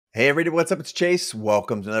Hey everybody, what's up? It's Chase.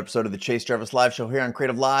 Welcome to another episode of the Chase Jarvis Live Show here on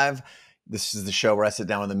Creative Live. This is the show where I sit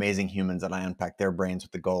down with amazing humans and I unpack their brains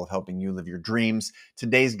with the goal of helping you live your dreams.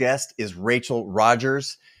 Today's guest is Rachel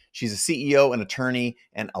Rodgers. She's a CEO, an attorney,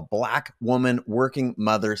 and a Black woman, working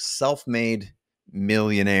mother, self-made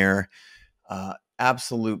millionaire.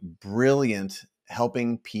 Absolute brilliant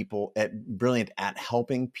brilliant at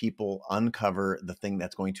helping people uncover the thing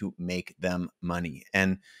that's going to make them money.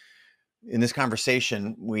 And in this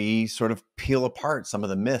conversation, we sort of peel apart some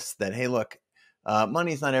of the myths that, hey, look,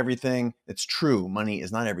 money is not everything. It's true. Money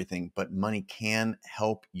is not everything, but money can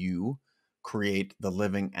help you create the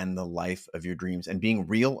living and the life of your dreams. And being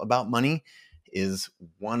real about money is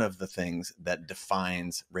one of the things that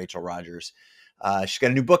defines Rachel Rodgers. She's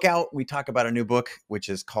got a new book out. We talk about a new book, which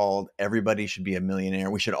is called Everybody Should Be a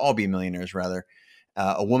Millionaire. We should all be millionaires, rather.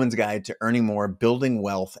 A woman's guide to earning more, building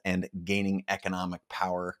wealth, and gaining economic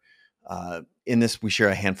power. In this, we share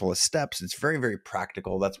a handful of steps. It's very, very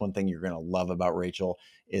practical. That's one thing you're going to love about Rachel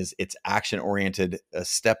is it's action-oriented,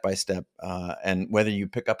 step by step. And whether you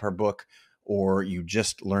pick up her book or you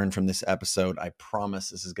just learn from this episode, I promise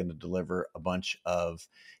this is going to deliver a bunch of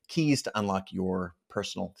keys to unlock your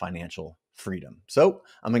personal financial freedom. So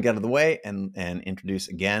I'm going to get out of the way and introduce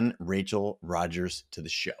again Rachel Rodgers to the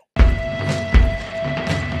show.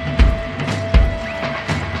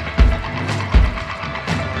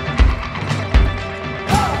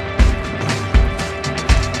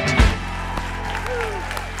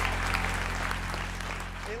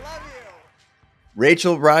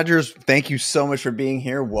 Rachel Rodgers, thank you so much for being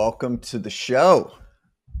here. Welcome to the show.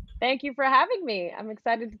 Thank you for having me. I'm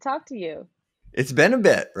excited to talk to you. It's been a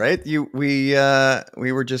bit, right? We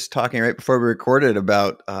were just talking right before we recorded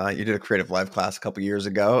about you did a Creative Live class a couple years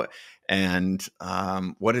ago, and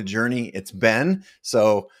what a journey it's been.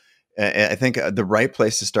 So I think the right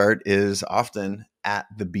place to start is often at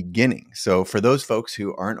the beginning. So for those folks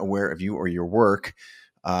who aren't aware of you or your work,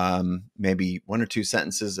 maybe one or two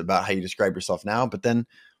sentences about how you describe yourself now, but then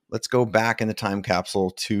let's go back in the time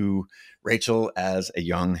capsule to Rachel as a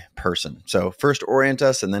young person. So first orient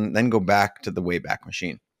us and then go back to the Wayback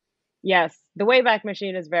Machine. Yes, the Wayback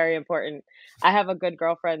Machine is very important. I have a good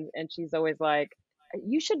girlfriend and she's always like,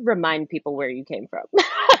 you should remind people where you came from.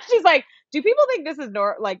 She's like, do people think this is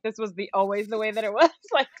like this was always the way that it was?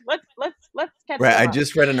 Like, let's catch Right. them I up.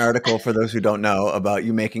 just read an article, for those who don't know, about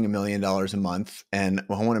you making $1 million a month. And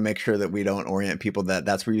I want to make sure that we don't orient people that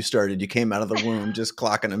that's where you started. You came out of the womb just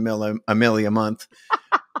clocking a million a month.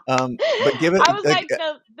 But give it I was like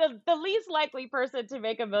the least likely person to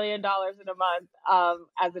make $1 million in a month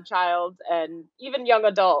as a child and even young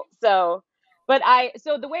adult. So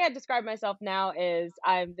the way I describe myself now is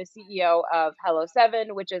I'm the CEO of Hello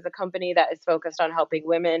 7, which is a company that is focused on helping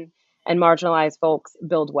women and marginalized folks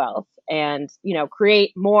build wealth and,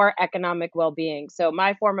 create more economic well-being. So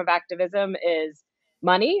my form of activism is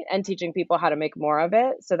money and teaching people how to make more of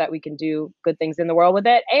it so that we can do good things in the world with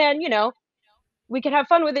it. And, we can have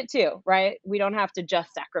fun with it too, right? We don't have to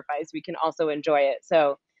just sacrifice. We can also enjoy it.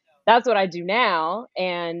 So that's what I do now.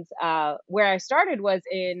 And where I started was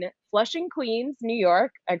in Flushing, Queens, New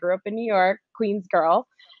York. I grew up in New York, Queens girl,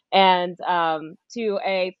 and to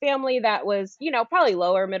a family that was, probably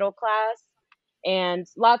lower middle class and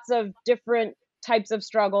lots of different types of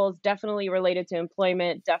struggles, definitely related to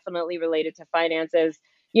employment, definitely related to finances.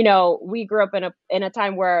 We grew up in a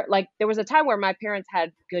time where there was a time where my parents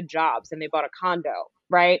had good jobs and they bought a condo,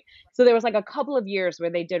 right? So there was like a couple of years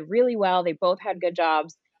where they did really well. They both had good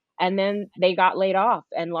jobs and then they got laid off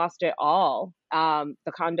and lost it all.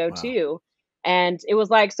 The condo Wow. too. And it was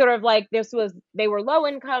they were low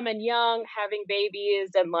income and young, having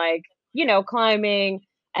babies and climbing.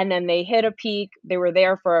 And then they hit a peak. They were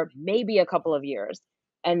there for maybe a couple of years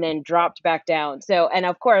and then dropped back down. So, and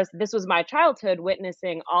of course, this was my childhood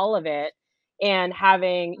witnessing all of it and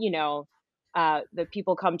having, the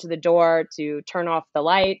people come to the door to turn off the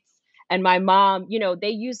lights. And my mom,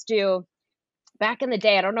 they used to, back in the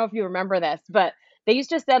day, I don't know if you remember this, but they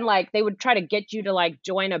used to send they would try to get you to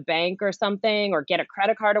join a bank or something or get a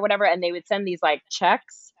credit card or whatever. And they would send these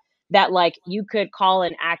checks that you could call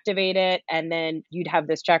and activate it and then you'd have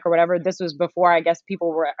this check or whatever. This was before I guess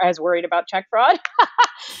people were as worried about check fraud.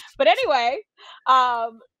 But anyway,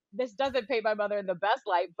 this doesn't paint my mother in the best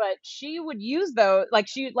light, but she would use those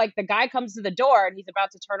the guy comes to the door and he's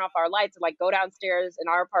about to turn off our lights and go downstairs in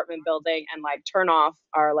our apartment building and turn off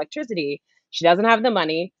our electricity. She doesn't have the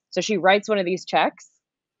money, so she writes one of these checks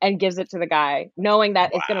and gives it to the guy, knowing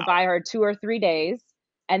that it's going to buy her 2 or 3 days.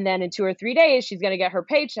 And then in 2 or 3 days, she's going to get her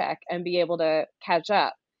paycheck and be able to catch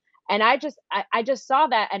up. And I just saw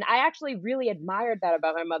that. And I actually really admired that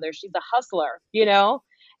about my mother. She's a hustler,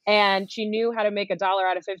 and she knew how to make a dollar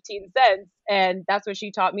out of 15 cents. And that's what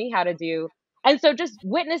she taught me how to do. And so just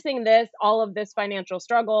witnessing this, all of this financial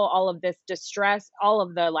struggle, all of this distress, all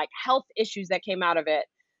of the like health issues that came out of it,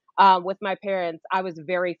 with my parents, I was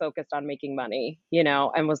very focused on making money,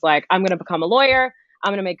 and was like, I'm going to become a lawyer.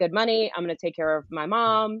 I'm going to make good money. I'm going to take care of my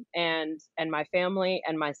mom and my family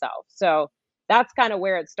and myself. So that's kind of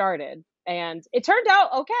where it started. And it turned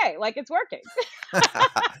out okay. Like it's working.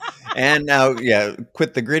 And now, yeah,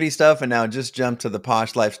 quit the gritty stuff and now just jump to the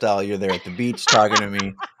posh lifestyle. You're there at the beach talking to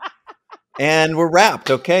me. And we're wrapped.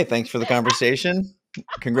 Okay, thanks for the conversation.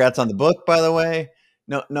 Congrats on the book, by the way.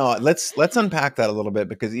 No, let's unpack that a little bit,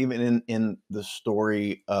 because even in the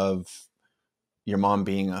story of your mom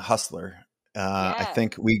being a hustler, I Yeah.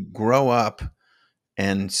 think we grow up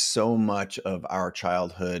and so much of our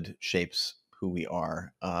childhood shapes who we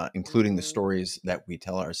are, including the Hmm. stories that we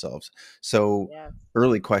tell ourselves. So, Yes.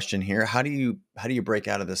 early question here: how do you break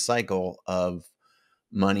out of this cycle of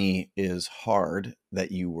money is hard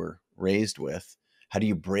that you were raised with? How do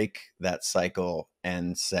you break that cycle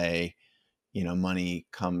and say, money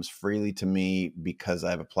comes freely to me because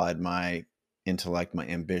I've applied my intellect, my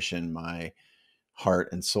ambition, my heart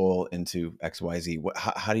and soul into XYZ?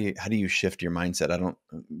 How do you shift your mindset?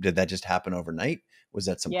 Did that just happen overnight? Was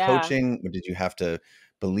that some Yeah. coaching? Or did you have to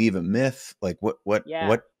believe a myth? Like Yeah.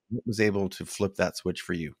 what was able to flip that switch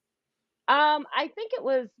for you? I think it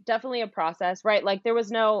was definitely a process, right? Like there was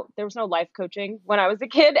no life coaching when I was a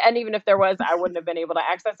kid, and even if there was, I wouldn't have been able to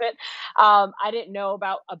access it. I didn't know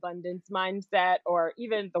about abundance mindset, or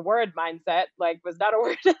even the word mindset, like was not a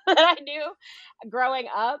word that I knew growing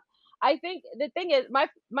up. I think the thing is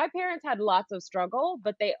my parents had lots of struggle,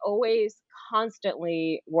 but they always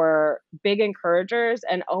constantly were big encouragers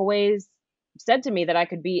and always said to me that I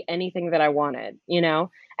could be anything that I wanted,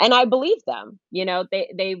 and I believed them.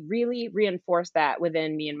 They really reinforced that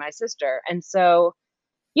within me and my sister. And so,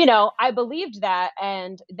 I believed that.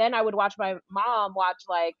 And then I would watch my mom watch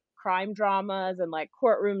like crime dramas and like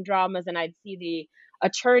courtroom dramas, and I'd see the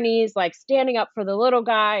attorneys like standing up for the little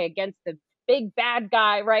guy against the big bad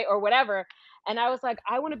guy, right? Or whatever. And I was like,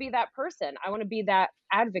 I want to be that person. I want to be that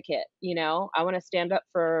advocate, I want to stand up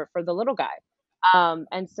for the little guy.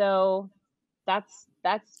 And so that's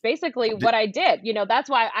basically what I did. That's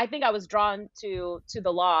why I think I was drawn to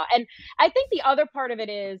the law. And I think the other part of it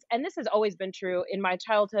is, and this has always been true in my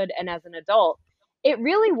childhood and as an adult, it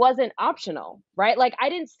really wasn't optional, right? Like I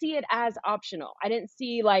didn't see it as optional. I didn't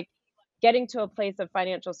see like getting to a place of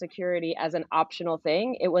financial security as an optional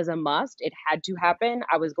thing. It was a must. It had to happen.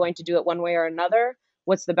 I was going to do it one way or another.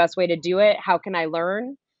 What's the best way to do it? How can I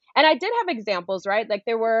learn? And I did have examples, right? Like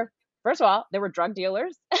first of all, there were drug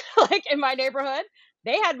dealers like in my neighborhood.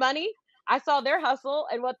 They had money. I saw their hustle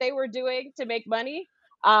and what they were doing to make money.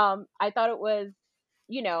 I thought it was,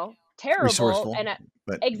 terrible. Resourceful, And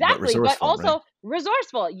but exactly, but resourceful, right? also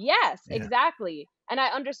resourceful. Yes, Yeah. exactly. And I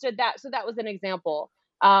understood that. So that was an example.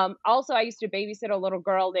 Also, I used to babysit a little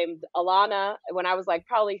girl named Alana when I was like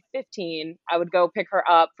probably 15. I would go pick her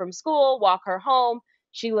up from school, walk her home.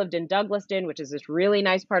 She lived in Douglaston, which is this really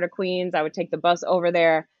nice part of Queens. I would take the bus over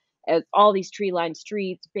there. It's all these tree lined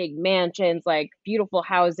streets, big mansions, like beautiful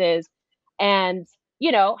houses. And,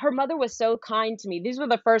 her mother was so kind to me. These were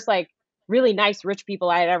the first like really nice rich people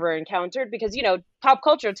I had ever encountered, because, pop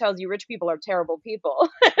culture tells you rich people are terrible people.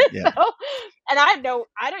 Yeah. So, and I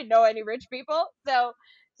didn't know any rich people.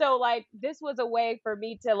 So like this was a way for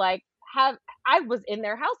me to like have I was in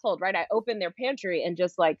their household, right? I opened their pantry and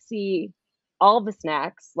just like see all the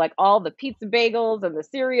snacks, like all the pizza bagels and the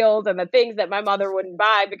cereals and the things that my mother wouldn't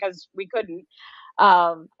buy because we couldn't.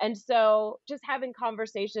 And so just having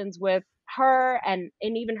conversations with her and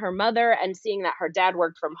even her mother, and seeing that her dad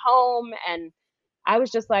worked from home, and I was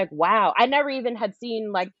just like, wow. I never even had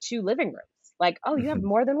seen like two living rooms. Like, oh, you have Mhm.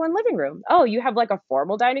 more than one living room. Oh, you have like a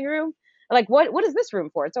formal dining room. Like, what is this room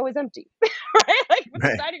for? It's always empty, right? Like, with the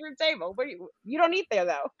Right. dining room table. What you don't eat there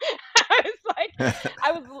though. I was like,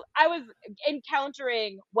 I was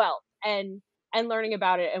encountering wealth and learning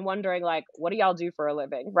about it and wondering like, what do y'all do for a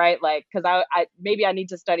living, right? Like, because I maybe I need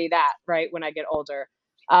to study that right when I get older.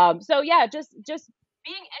 So yeah, just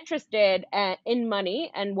being interested in money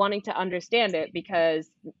and wanting to understand it, because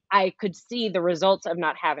I could see the results of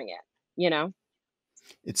not having it, you know?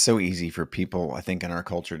 It's so easy for people, I think, in our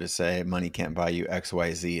culture to say money can't buy you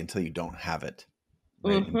XYZ until you don't have it,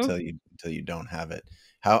 right? Hmm. Until you don't have it.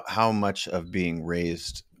 How much of being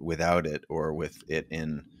raised without it, or with it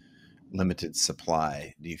in limited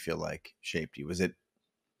supply, do you feel like shaped you? Was it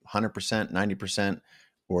 100%, 90%,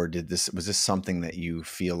 or was this something that you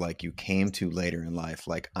feel like you came to later in life?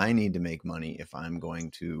 Like, I need to make money if I'm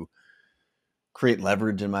going to create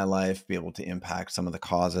leverage in my life, be able to impact some of the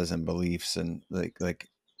causes and beliefs, and like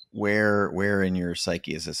where in your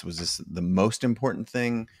psyche is this? Was this the most important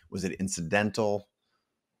thing? Was it incidental?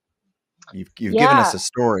 You've given us Yeah, a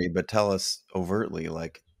story, but tell us overtly,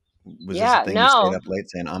 like, was this a yeah, thing you stayed no, up late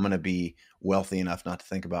saying, I'm gonna be wealthy enough not to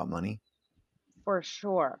think about money? for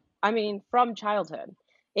sure. I mean, from childhood,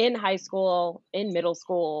 in high school, in middle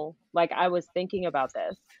school, like I was thinking about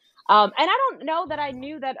this. And I don't know that I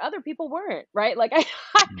knew that other people weren't, right? Like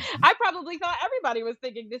Mhm. I probably thought everybody was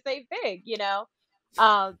thinking the same thing, you know?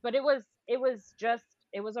 But it was just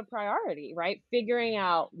it was a priority, right? Figuring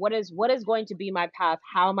out what is going to be my path,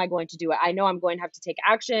 how am I going to do it? I know I'm going to have to take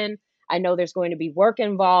action. I know there's going to be work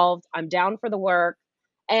involved. I'm down for the work.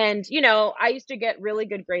 And I used to get really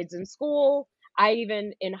good grades in school. I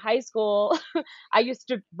even in high school, I used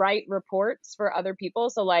to write reports for other people.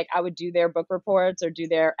 So like I would do their book reports or do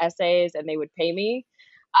their essays and they would pay me.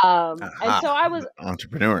 And so Aha, I was the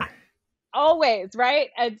entrepreneur. always, right?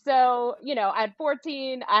 And so, at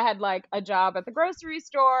 14, I had like a job at the grocery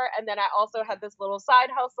store. And then I also had this little side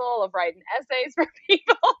hustle of writing essays for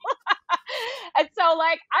people. And so,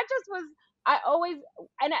 like, I always,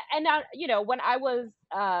 when I was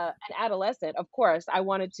an adolescent, of course, I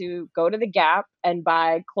wanted to go to the Gap and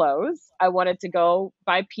buy clothes. I wanted to go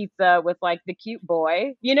buy pizza with like the cute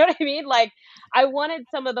boy. You know what I mean? Like, I wanted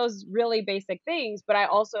some of those really basic things, but I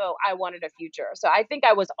wanted a future. So I think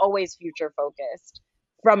I was always future focused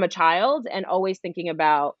from a child and always thinking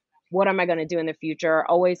about what am I going to do in the future?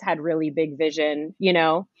 Always had really big vision.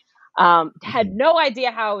 Had Mhm. no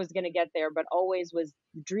idea how I was going to get there, but always was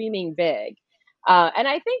dreaming big. And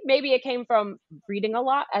I think maybe it came from reading a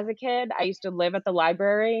lot as a kid. I used to live at the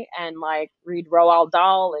library and like read Roald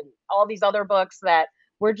Dahl and all these other books that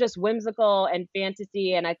were just whimsical and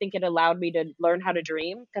fantasy. And I think it allowed me to learn how to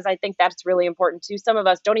dream because I think that's really important too. Some of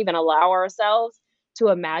us don't even allow ourselves to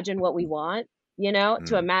imagine what we want, to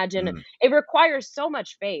Mm, imagine. mm, It requires so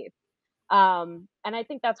much faith. And I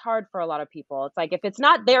think that's hard for a lot of people. It's like if it's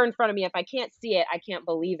not there in front of me, if I can't see it, I can't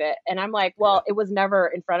believe it. And I'm like, yeah, well, it was never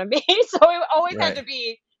in front of me, so it always had right. to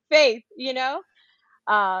be faith. So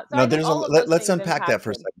No, I think there's all of let, those let's things unpack that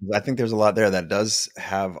for a impacted. second. I think there's a lot there that does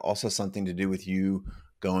have also something to do with you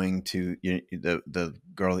going to the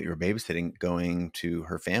girl that you were babysitting, going to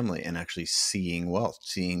her family and actually seeing wealth,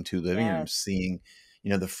 seeing two living Yes, rooms, seeing,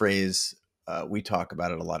 the phrase, we talk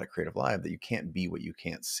about it a lot at Creative Live, that you can't be what you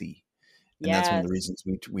can't see. And that's one of the yes, reasons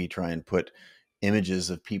we try and put images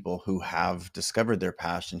of people who have discovered their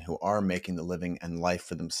passion, who are making the living and life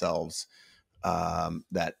for themselves,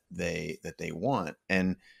 that they want.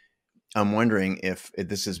 And I'm wondering if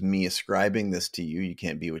this is me ascribing this to you. You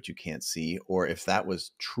can't be what you can't see, or if that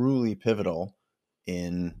was truly pivotal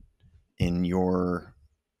in in your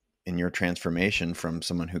in your transformation from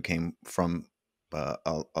someone who came from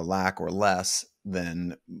a lack or less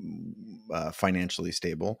than financially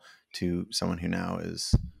stable to someone who now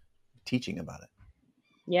is teaching about it.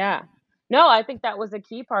 yeah. No, I think that was a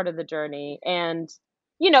key part of the journey. And,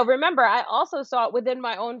 remember, I also saw it within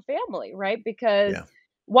my own family, right? Because Yeah.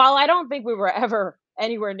 while I don't think we were ever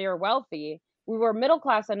anywhere near wealthy, we were middle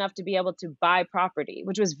class enough to be able to buy property,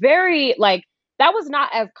 which was very, like, that was not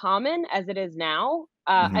as common as it is now,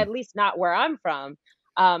 Hmm. at least not where I'm from.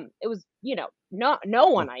 It was, no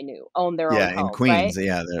one I knew owned their own Yeah. In home, right? Queens,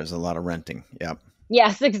 yeah, there's a lot of renting. Yep.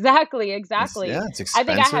 Yes, exactly, Yeah, exactly. it's I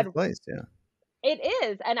think I had expensive place. Yeah. it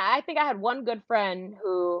is, and I think I had one good friend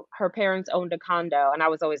who her parents owned a condo, and I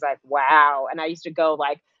was always like, "Wow," and I used to go,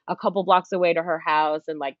 like, a couple blocks away to her house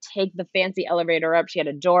and, like, take the fancy elevator up. She had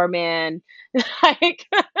a doorman, like,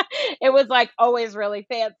 it was, like, always really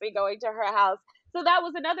fancy going to her house. So that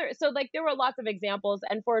was another so, like, there were lots of examples,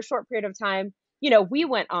 and for a short period of time, we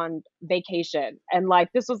went on vacation, and, like,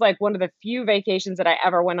 this was, like, one of the few vacations that I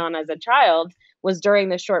ever went on as a child was during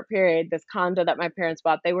this short period, this condo that my parents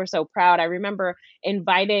bought. They were so proud. I remember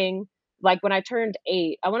inviting, like when I turned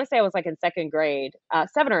 8, I want to say I was like in second grade,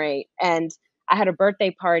 7 or 8, and I had a birthday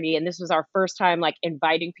party, and this was our first time like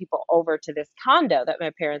inviting people over to this condo that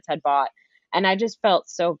my parents had bought. And I just felt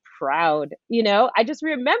so proud. I just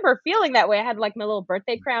remember feeling that way. I had like my little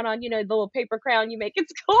birthday crown on, the little paper crown you make at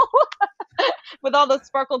school with all the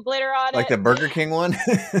sparkle glitter on Like it. the Burger King one.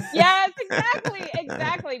 Yes, exactly,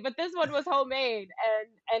 exactly, but this one was homemade,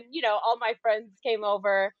 and all my friends came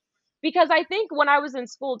over because I think when I was in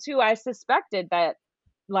school too, I suspected that,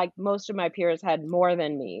 like, most of my peers had more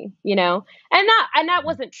than me, and that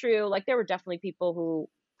wasn't true, like, there were definitely people who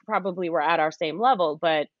probably were at our same level,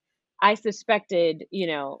 but I suspected,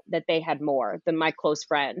 that they had more than my close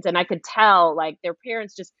friends, and I could tell, like, their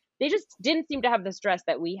parents just they just didn't seem to have the stress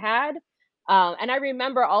that we had, And I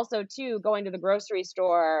remember also too going to the grocery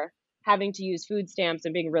store, having to use food stamps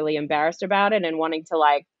and being really embarrassed about it and wanting to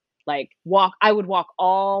like walk. I would walk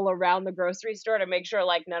all around the grocery store to make sure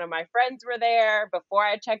like none of my friends were there before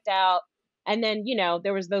I checked out. And then,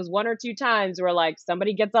 there was those one or two times where like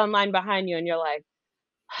somebody gets online behind you and you're like,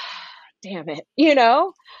 damn it,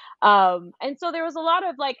 and so there was a lot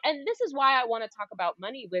of like, and this is why I want to talk about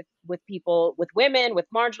money with people, with women, with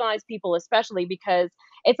marginalized people especially, because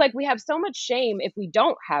it's like we have so much shame if we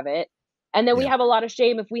don't have it, and then we Yeah. have a lot of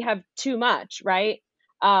shame if we have too much, right?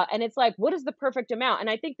 And it's like, what is the perfect amount? And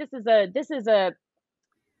I think this is a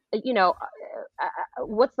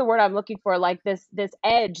what's the word I'm looking for? Like this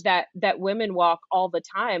edge that women walk all the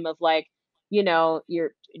time of like, you're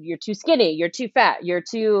too skinny, you're too fat, you're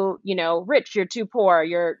too, rich, you're too poor,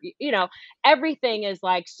 everything is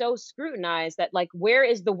like so scrutinized that like where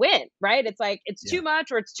is the win, right? It's like it's Yeah. too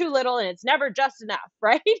much or it's too little and it's never just enough,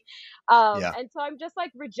 right? Yeah. And so I'm just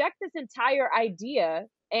like reject this entire idea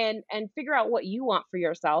and figure out what you want for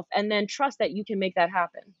yourself and then trust that you can make that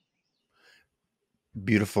happen.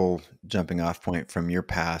 Beautiful jumping off point from your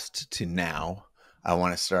past to now. I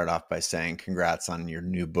want to start off by saying congrats on your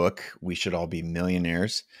new book, We Should All Be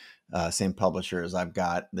Millionaires. Same publisher as I've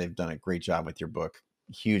got. They've done a great job with your book.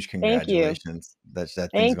 Huge Thank you. congratulations. That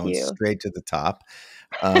thing's Thank going you. straight to the top.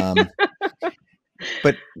 Um,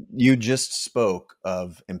 but you just spoke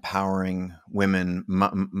of empowering women,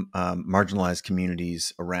 marginalized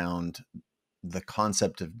communities around the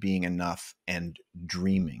concept of being enough and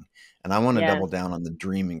dreaming. And I want to double Yes. down on the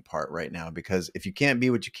dreaming part right now, because if you can't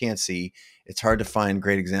be what you can't see, it's hard to find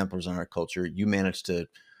great examples in our culture. You managed to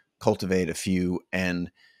cultivate a few.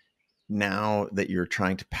 And now that you're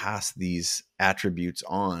trying to pass these attributes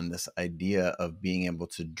on, this idea of being able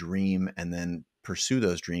to dream and then pursue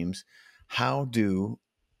those dreams, how do,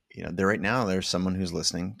 there right now, there's someone who's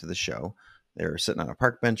listening to the show. They're sitting on a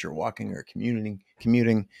park bench or walking or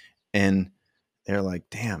commuting, and they're like,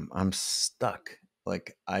 damn, I'm stuck.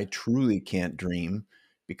 Like, I truly can't dream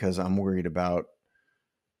because I'm worried about,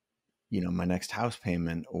 my next house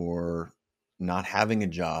payment, or not having a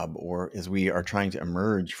job, or as we are trying to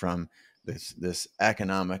emerge from this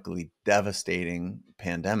economically devastating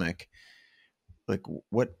pandemic. Like,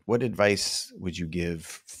 what advice would you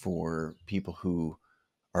give for people who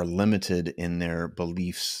are limited in their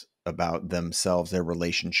beliefs about themselves, their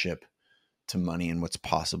relationship to money, and what's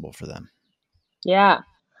possible for them? Yeah.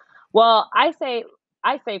 Well, I say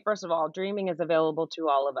first of all, dreaming is available to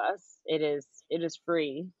all of us. It is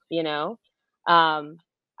free, Um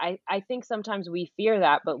I think sometimes we fear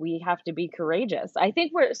that, but we have to be courageous. I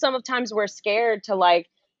think sometimes we're scared to like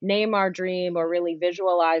name our dream or really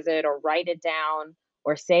visualize it or write it down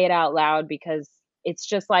or say it out loud because it's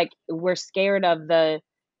just like we're scared of the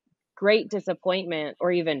great disappointment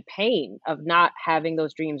or even pain of not having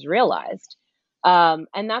those dreams realized. And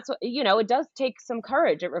that's what, it does take some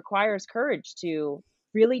courage. It requires courage to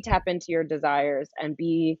really tap into your desires and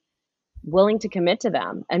be willing to commit to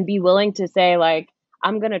them and be willing to say, like,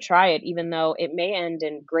 I'm going to try it, even though it may end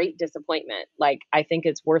in great disappointment. Like, I think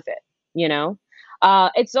it's worth it, you know?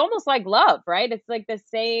 It's almost like love, right? It's like the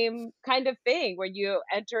same kind of thing where you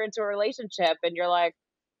enter into a relationship and you're like,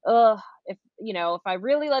 ugh, if I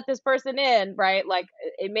really let this person in, right? Like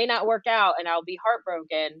it may not work out and I'll be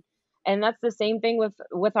heartbroken. And that's the same thing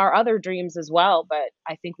with our other dreams as well. But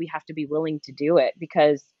I think we have to be willing to do it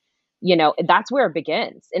because that's where it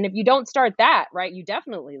begins. And if you don't start that, right, you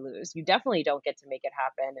definitely lose. You definitely don't get to make it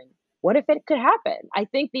happen. And what if it could happen? I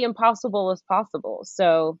think the impossible is possible.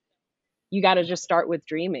 So you got to just start with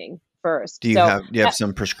dreaming first. So, Do you have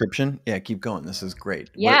some prescription? Yeah, keep going. This is great.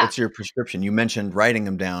 yeah, What's your prescription? You mentioned writing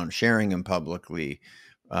them down, sharing them publicly.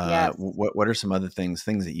 yes. What are some other things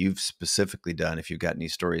that you've specifically done? If you've got any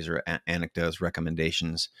stories or anecdotes,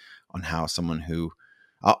 recommendations on how someone who,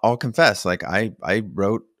 I'll confess, like I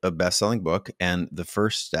wrote a best-selling book, and the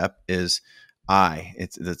first step is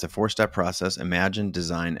it's a 4-step process: imagine,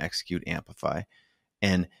 design, execute, amplify.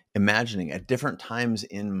 And imagining at different times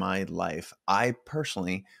in my life, I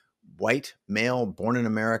personally, white male, born in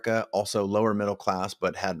America, also lower middle class,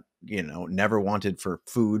 but had, never wanted for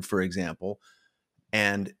food, for example.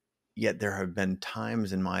 And yet there have been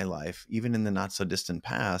times in my life, even in the not so distant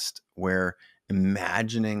past, where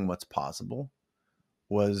imagining what's possible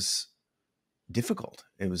was difficult.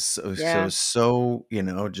 Yeah. So,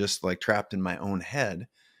 just like trapped in my own head.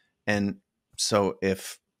 And so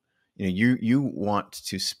if you want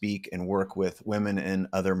to speak and work with women in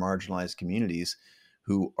other marginalized communities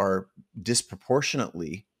who are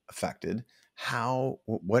disproportionately affected,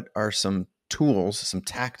 what are some tools, some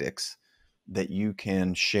tactics that you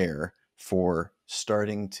can share for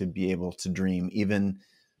starting to be able to dream even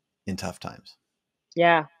in tough times?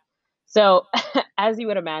 Yeah. So, as you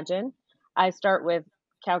would imagine, I start with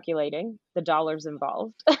calculating the dollars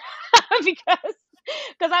involved because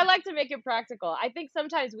I like to make it practical. I think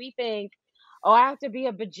sometimes we think, "Oh, I have to be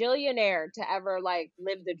a bajillionaire to ever like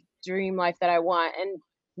live the dream life that I want." And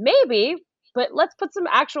maybe, but let's put some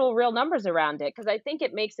actual real numbers around it because I think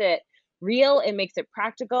it makes it real, it makes it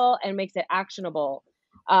practical, and makes it actionable.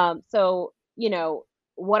 So,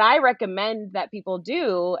 what I recommend that people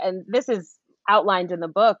do, and this is outlined in the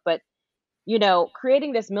book, but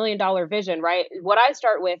creating this $1 million vision, right? What I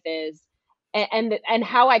start with is, and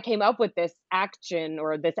how I came up with this action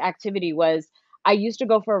or this activity was I used to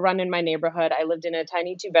go for a run in my neighborhood. I lived in a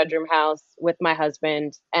tiny 2-bedroom house with my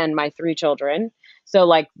husband and my 3 children. So,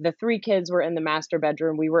 like, the 3 kids were in the master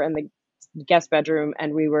bedroom, we were in the guest bedroom,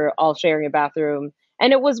 and we were all sharing a bathroom.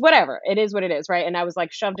 And it was whatever. It is what it is, right? And I was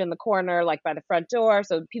like shoved in the corner, like by the front door.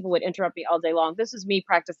 So people would interrupt me all day long. This is me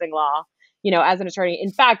practicing law, as an attorney.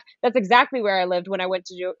 In fact, that's exactly where I lived when I went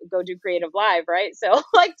to go do Creative Live, right? So,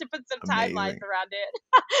 like, to put some timelines Amazing. around it,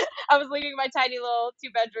 I was leaving my tiny little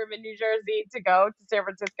 2-bedroom in New Jersey to go to San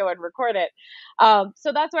Francisco and record it.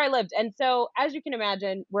 So that's where I lived. And so, as you can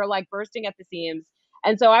imagine, we're like bursting at the seams.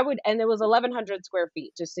 And so and it was 1,100 square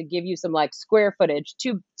feet, just to give you some like square footage,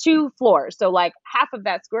 two floors. So like half of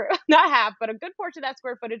that square, not half, but a good portion of that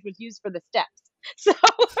square footage was used for the steps. So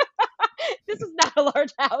this is not a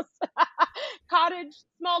large house. Cottage,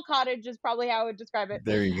 small cottage is probably how I would describe it.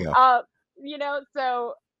 There you go. Uh,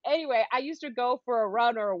 so anyway, I used to go for a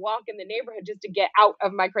run or a walk in the neighborhood just to get out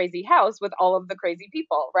of my crazy house with all of the crazy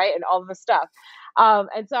people, right? And all of the stuff.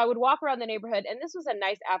 And so I would walk around the neighborhood, and this was a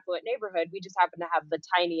nice, affluent neighborhood. We just happened to have the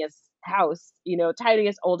tiniest house,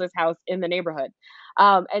 tiniest, oldest house in the neighborhood.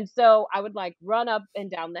 And so I would like run up and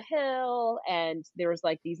down the hill, and there was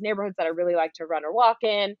like these neighborhoods that I really like to run or walk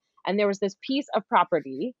in. And there was this piece of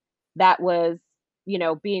property that was,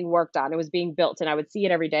 being worked on. It was being built, and I would see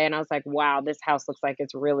it every day. And I was like, wow, this house looks like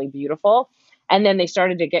it's really beautiful. And then they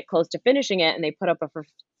started to get close to finishing it, and they put up a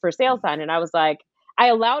for sale sign. And I was like, I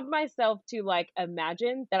allowed myself to like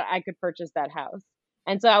imagine that I could purchase that house.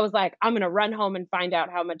 And so I was like, I'm going to run home and find out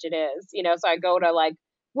how much it is. So I go to like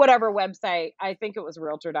whatever website, I think it was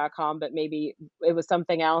realtor.com, but maybe it was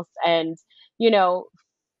something else. And, you know,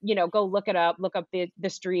 go look it up, look up the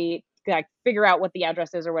street, like figure out what the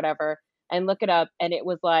address is or whatever, and look it up. And it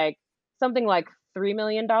was like something like $3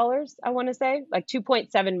 million, I want to say, like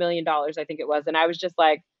 $2.7 million, I think it was. And I was just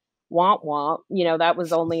like, womp womp. That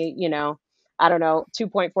was only, I don't know,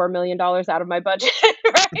 $2.4 million out of my budget,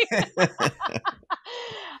 right?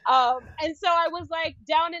 And so I was like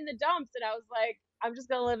down in the dumps, and I was like, I'm just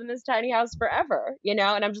gonna live in this tiny house forever, and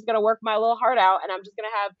I'm just gonna work my little heart out, and I'm just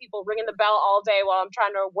gonna have people ringing the bell all day while I'm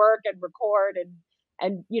trying to work and record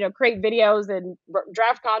and create videos and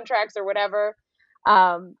draft contracts or whatever.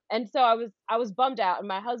 And so I was bummed out, and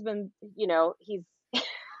my husband, he's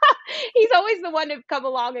he's always the one to come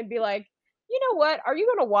along and be like, you know what? Are you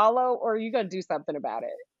going to wallow, or are you going to do something about it?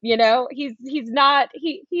 He's not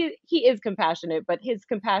he is compassionate, but his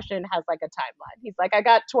compassion has like a timeline. He's like, I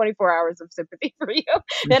got 24 hours of sympathy for you,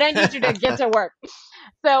 then I need you to get to work.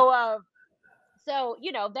 So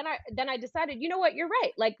then I decided, you know what, you're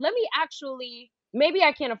right. Like, let me actually, maybe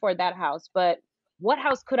I can't afford that house, but what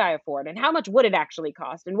house could I afford, and how much would it actually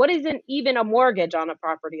cost, and what isn't even a mortgage on a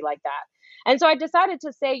property like that? And so I decided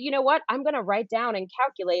to say, you know what, I'm going to write down and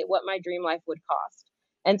calculate what my dream life would cost.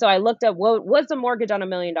 And so I looked up, what was the mortgage on $1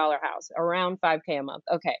 million house? Around 5K a month.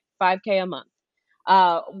 Okay, 5K a month.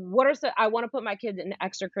 I want to put my kids in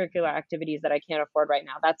extracurricular activities that I can't afford right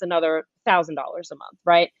now. That's another $1,000 a month,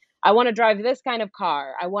 right? I want to drive this kind of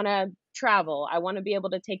car. I want to travel. I want to be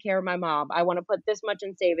able to take care of my mom. I want to put this much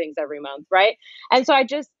in savings every month, right? And so I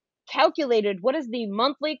just calculated what is the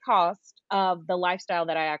monthly cost of the lifestyle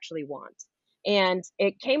that I actually want. And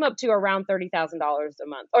it came up to around $30,000 a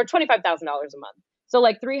month, or $25,000 a month. So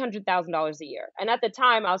like $300,000 a year. And at the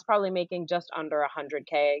time, I was probably making just under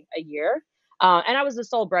 100K a year. And I was the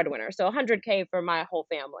sole breadwinner. So 100K for my whole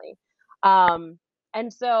family.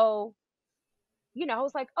 And so I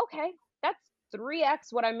was like, okay, that's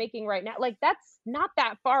 3x what I'm making right now. Like, that's not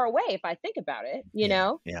that far away if I think about it.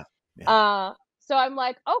 Yeah, yeah, yeah. So I'm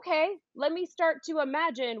like, okay, let me start to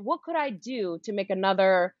imagine what could I do to make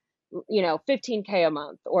another, 15K a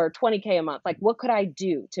month or 20K a month. Like, what could I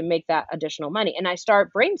do to make that additional money? And I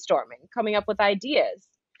start brainstorming, coming up with ideas.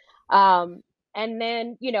 Um, and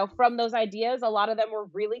then, from those ideas, a lot of them were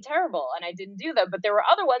really terrible and I didn't do them, but there were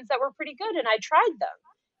other ones that were pretty good and I tried them.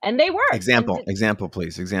 and they worked. And Example,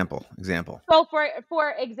 please. Example. so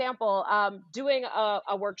for example, doing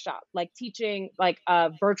a workshop, like teaching like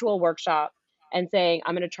a virtual workshop and saying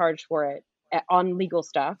I'm going to charge for it on legal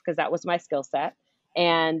stuff because that was my skill set,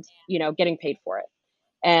 and getting paid for it,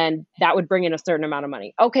 and that would bring in a certain amount of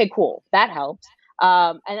money. Okay, cool, that helped.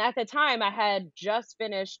 And at the time, I had just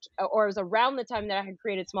finished, or it was around the time that I had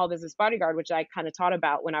created Small Business Bodyguard, which I kind of taught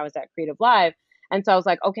about when I was at Creative Live. And so I was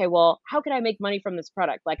like, okay, well, how can I make money from this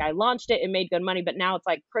product? Like I launched it and made good money, but now it's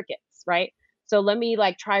like crickets, right? So let me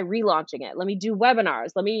like try relaunching it. Let me do webinars.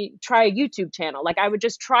 Let me try a YouTube channel. Like I would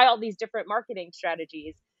just try all these different marketing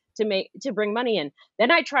strategies to bring money in.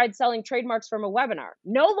 Then I tried selling trademarks from a webinar.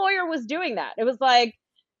 No lawyer was doing that. It was like,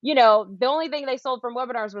 the only thing they sold from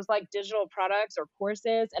webinars was like digital products or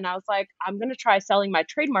courses. And I was like, I'm going to try selling my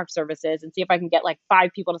trademark services and see if I can get like 5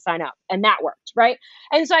 people to sign up. And that worked. Right.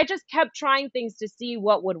 And so I just kept trying things to see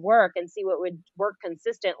what would work and see what would work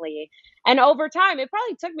consistently. And over time, it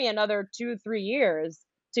probably took me another 2-3 years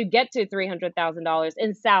to get to $300,000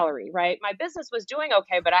 in salary. Right. My business was doing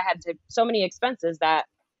okay, but I had so many expenses that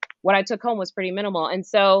what I took home was pretty minimal. And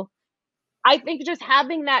so I think just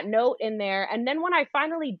having that note in there. And then when I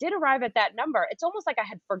finally did arrive at that number, it's almost like I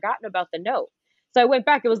had forgotten about the note. So I went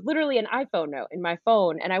back. It was literally an iPhone note in my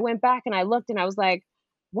phone. And I went back and I looked and I was like,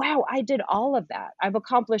 wow, I did all of that. I've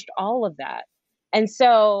accomplished all of that. And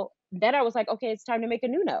so then I was like, okay, it's time to make a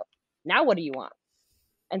new note. Now what do you want?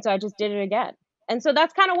 And so I just did it again. And so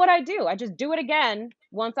that's kind of what I do. I just do it again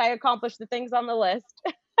once I accomplish the things on the list.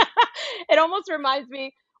 It almost reminds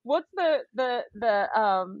me, what's the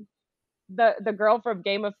girl from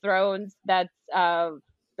Game of Thrones that's the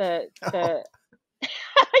the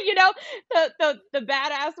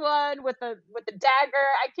badass one with the dagger.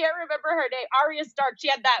 I can't remember her name. Arya Stark. She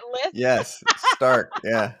had that list. Yes, Stark.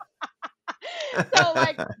 Yeah. So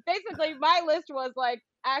like basically my list was like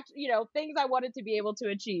things I wanted to be able to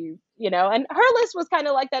achieve, and her list was kind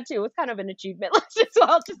of like that too. It was kind of an achievement list as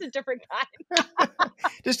well, just a different kind.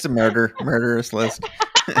 Just a murderous list.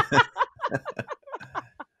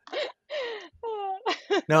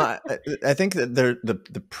 No, I think that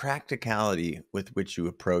the practicality with which you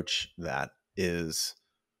approach that is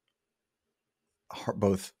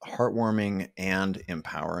both heartwarming and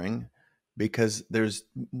empowering, because there's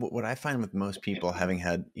what I find with most people, having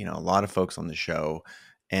had a lot of folks on the show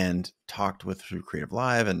and talked with through Creative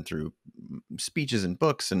Live and through speeches and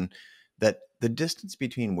books, and that the distance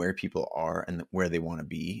between where people are and where they want to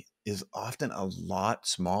be is often a lot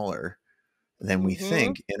smaller than we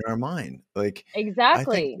think in our mind. Like,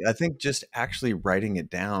 exactly. I think just actually writing it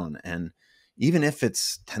down, and even if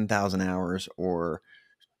it's 10,000 hours or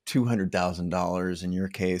 $200,000 in your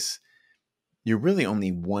case, you're really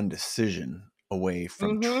only one decision away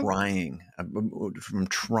from trying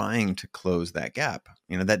to close that gap.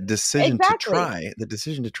 That decision exactly. the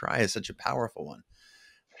decision to try is such a powerful one.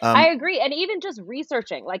 I agree. And even just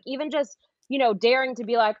researching, like even just, daring to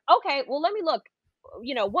be like, okay, well, let me look,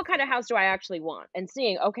 what kind of house do I actually want? And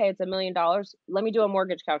seeing, okay, it's $1 million. Let me do a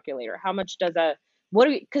mortgage calculator. How much does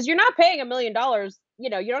because you're not paying $1 million, you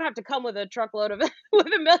don't have to come with a truckload of with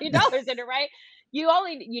 $1 million in it, right? You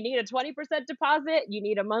need a 20% deposit, you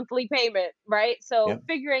need a monthly payment, right? So Yep.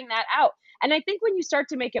 figuring that out. And I think when you start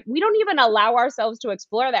to make it, we don't even allow ourselves to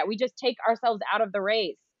explore that. We just take ourselves out of the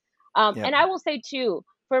race. Yep. And I will say too,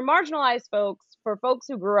 for marginalized folks, for folks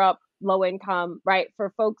who grew up low income, right?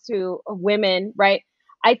 For folks women, right?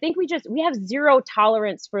 I think we have zero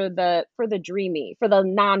tolerance for the dreamy, for the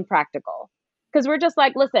non-practical. Because we're just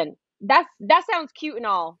like, listen, that sounds cute and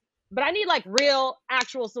all, but I need like real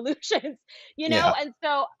actual solutions, Yeah. And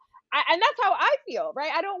so and that's how I feel,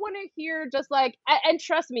 right? I don't want to hear just like, and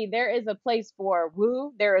trust me, there is a place for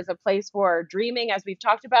woo, there is a place for dreaming, as we've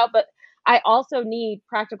talked about, but I also need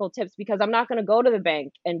practical tips because I'm not going to go to the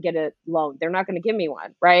bank and get a loan. They're not going to give me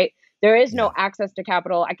one, right? There is no Yeah. access to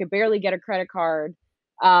capital. I could barely get a credit card.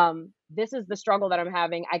 This is the struggle that I'm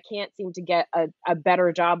having. I can't seem to get a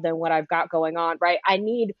better job than what I've got going on, right? I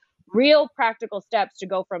need real practical steps to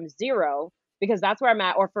go from zero, because that's where I'm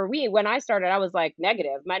at. Or for me, when I started, I was like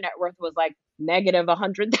negative. My net worth was like negative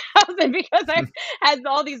 100,000 because I had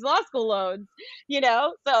all these law school loans,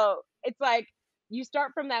 So it's like, you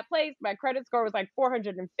start from that place. My credit score was like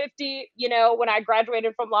 450, when I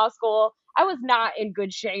graduated from law school. I was not in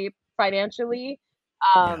good shape financially.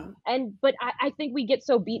 Yeah. But I think we get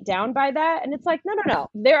so beat down by that. And it's like, no.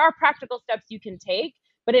 There are practical steps you can take,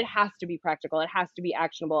 but it has to be practical. It has to be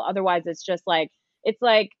actionable. Otherwise, it's just like, it's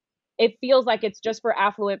like it feels like it's just for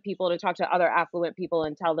affluent people to talk to other affluent people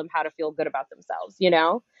and tell them how to feel good about themselves, you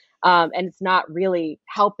know? And it's not really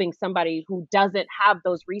helping somebody who doesn't have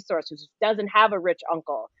those resources, doesn't have a rich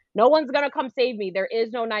uncle. No one's going to come save me. There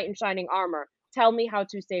is no knight in shining armor. Tell me how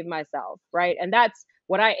to save myself, right? And that's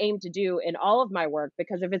what I aim to do in all of my work,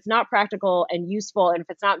 because if it's not practical and useful, and if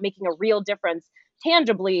it's not making a real difference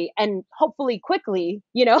tangibly and hopefully quickly,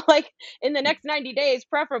 you know, like in the next 90 days,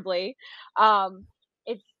 preferably, um,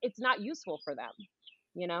 it's not useful for them,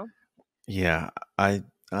 you know? Yeah, I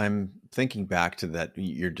I'm thinking back to that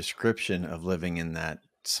your description of living in that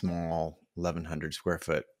small 1100 square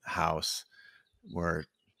foot house where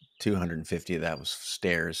 250 of that was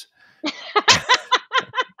stairs.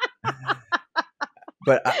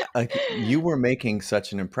 But like you were making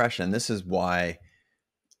such an impression. This is why,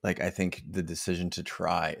 like, I think the decision to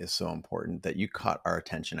try is so important, that you caught our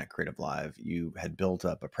attention at Creative Live. You had built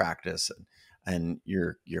up a practice, and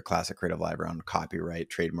your class at Creative Live around copyright,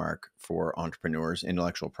 trademark for entrepreneurs,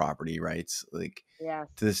 intellectual property rights. Like Yes.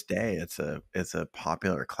 to this day, it's a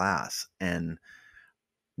popular class, and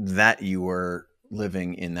that you were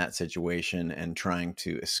living in that situation and trying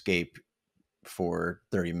to escape for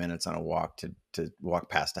 30 minutes on a walk to walk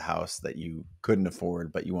past a house that you couldn't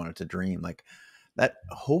afford but you wanted to dream, like that.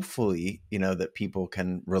 Hopefully, that people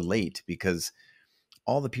can relate, because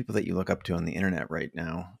all the people that you look up to on the internet right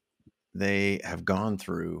now, they have gone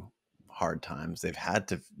through hard times. They've had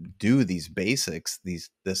to do these basics,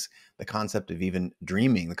 the concept of even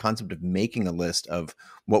dreaming, the concept of making a list of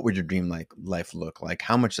what would your dream life look like,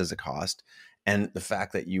 how much does it cost, and the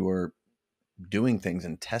fact that you were doing things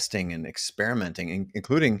and testing and experimenting,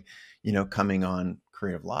 including, coming on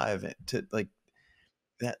Creative Live to like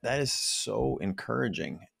that is so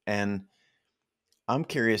encouraging. And I'm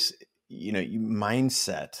curious,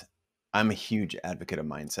 mindset. I'm a huge advocate of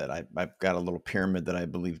mindset. I've got a little pyramid that I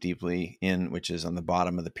believe deeply in, which is on the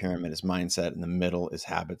bottom of the pyramid is mindset, in the middle is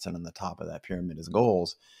habits, and on the top of that pyramid is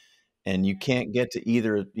goals. And you can't get to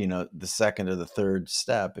either, the second or the third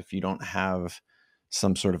step if you don't have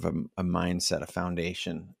some sort of a mindset, a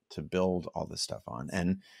foundation to build all this stuff on.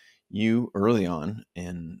 And you, early on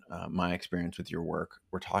in my experience with your work,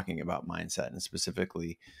 were talking about mindset, and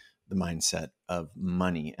specifically the mindset of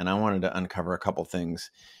money. And I wanted to uncover a couple things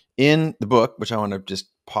in the book, which I want to just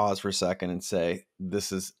pause for a second and say,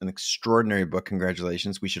 this is an extraordinary book.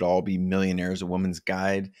 Congratulations. We Should All Be Millionaires, a woman's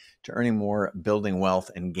guide to earning more, building wealth,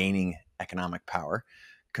 and gaining economic power.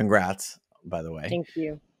 Congrats, by the way. Thank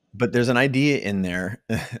you. But there's an idea in there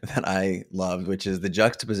that I loved, which is the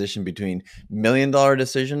juxtaposition between $1 million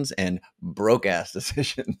decisions and broke ass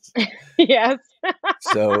decisions. Yes.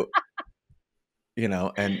 So,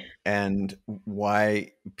 and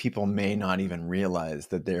why people may not even realize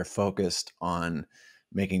that they're focused on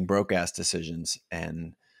making broke ass decisions.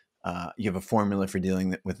 And you have a formula for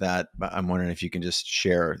dealing with that. But I'm wondering if you can just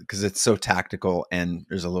share, because it's so tactical and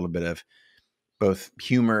there's a little bit of both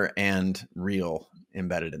humor and real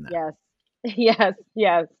embedded in that. Yes. Yes,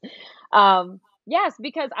 yes. Yes,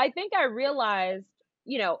 because I think I realized,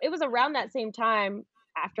 it was around that same time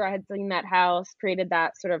after I had seen that house, created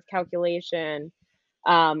that sort of calculation,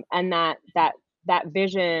 and that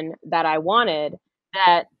vision that I wanted,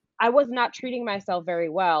 that I was not treating myself very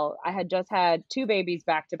well. I had just had 2 babies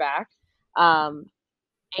back to back. Um,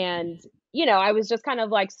 and, I was just kind of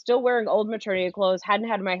like still wearing old maternity clothes, hadn't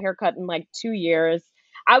had my hair cut in like 2 years.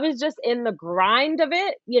 I was just in the grind of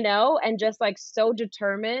it, and just like so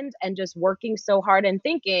determined and just working so hard and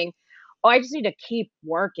thinking, oh, I just need to keep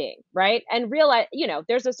working. Right. And realize,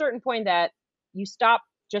 there's a certain point that you stop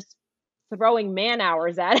just throwing man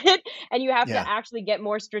hours at it and you have to Yeah. actually get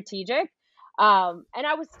more strategic. And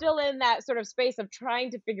I was still in that sort of space of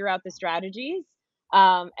trying to figure out the strategies,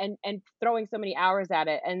 and throwing so many hours at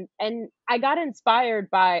it. And I got inspired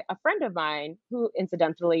by a friend of mine who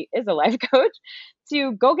incidentally is a life coach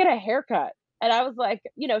to go get a haircut. And I was like,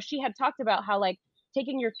 she had talked about how like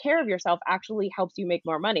taking your care of yourself actually helps you make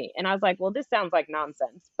more money. And I was like, well, this sounds like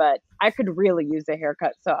nonsense, but I could really use a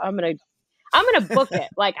haircut. So I'm gonna book it.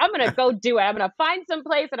 Like I'm gonna go do it. I'm gonna find some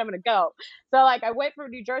place and I'm gonna go. So like I went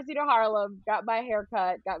from New Jersey to Harlem, got my hair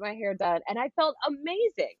cut, got my hair done, and I felt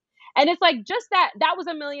amazing. And it's like just that was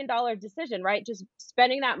 $1 million decision, right? Just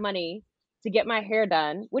spending that money to get my hair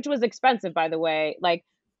done, which was expensive, by the way. Like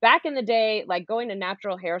back in the day, like going to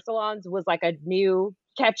natural hair salons was like a new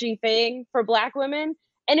catchy thing for Black women.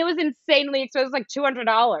 And it was insanely expensive. It was like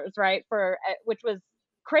 $200, right? For which was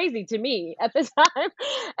crazy to me at the time.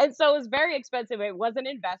 And so it was very expensive. It was an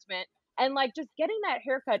investment. And like just getting that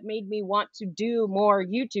haircut made me want to do more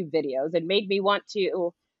YouTube videos. It made me want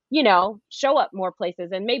to show up more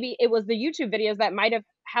places. And maybe it was the YouTube videos that might have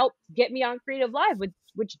helped get me on Creative Live,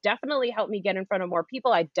 which definitely helped me get in front of more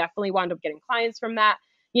people. I definitely wound up getting clients from that,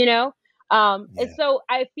 you know? And Yeah. so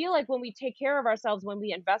I feel like when we take care of ourselves, when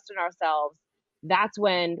we invest in ourselves, that's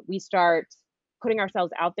when we start putting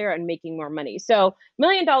ourselves out there and making more money. So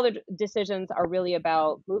 $1 million decisions are really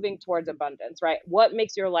about moving towards abundance, right? What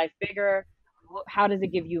makes your life bigger? How does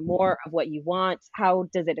it give you more of what you want? How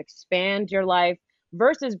does it expand your life?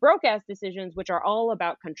 Versus broke ass decisions, which are all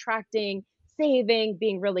about contracting, saving,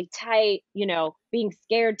 being really tight, being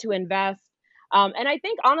scared to invest. And I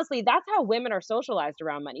think honestly, that's how women are socialized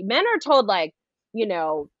around money. Men are told like, you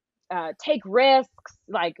know, take risks,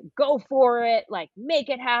 like go for it, like make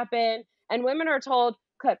it happen. And women are told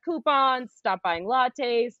cut coupons, stop buying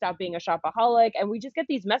lattes, stop being a shopaholic. And we just get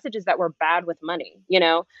these messages that we're bad with money.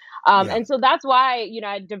 Yeah. And so that's why,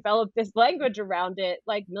 I developed this language around it,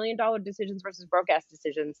 like $1 million decisions versus broke ass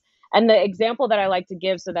decisions. And the example that I like to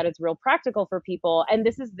give so that it's real practical for people, and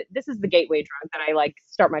this is the gateway drug that I like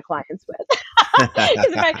start my clients with.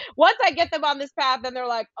 Because once I get them on this path, then they're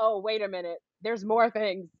like, oh, wait a minute, there's more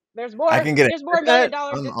things. There's I more, can get a there's more million haircut.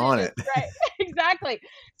 dollar I'm on decisions, it. right? Exactly.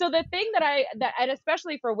 So the thing and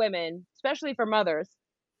especially for women, especially for mothers,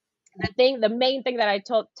 the main thing that I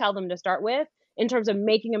tell them to start with in terms of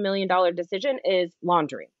making $1 million decision is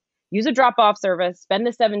laundry. Use a drop off service, spend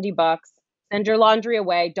the $70, send your laundry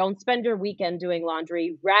away. Don't spend your weekend doing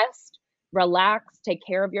laundry. Rest, relax, take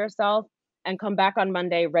care of yourself, and come back on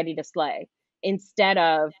Monday ready to slay instead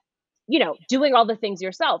of, doing all the things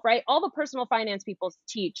yourself, right? All the personal finance people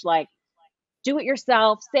teach, like, do it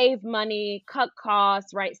yourself, save money, cut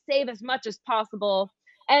costs, right? Save as much as possible.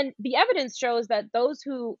 And the evidence shows that those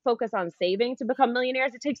who focus on saving to become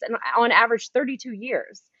millionaires, it takes on average 32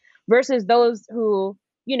 years versus those who,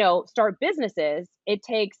 start businesses, it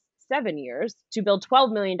takes 7 years to build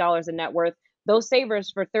 $12 million in net worth. Those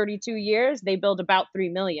savers for 32 years, they build about 3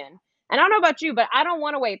 million. And I don't know about you, but I don't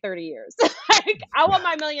want to wait 30 years. Like, I want Yeah.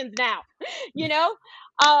 my millions now, you know?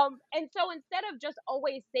 And so instead of just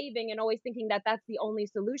always saving and always thinking that that's the only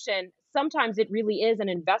solution, sometimes it really is an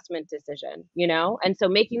investment decision. And so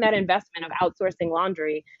making that investment of outsourcing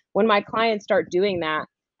laundry, when my clients start doing that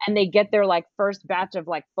and they get their like first batch of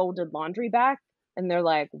like folded laundry back and they're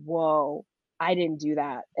like, whoa, I didn't do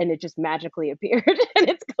that. And it just magically appeared and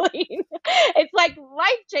it's clean. It's like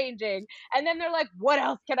life changing. And then they're like, what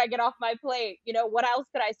else can I get off my plate? What else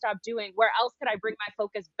could I stop doing? Where else could I bring my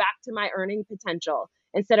focus back to my earning potential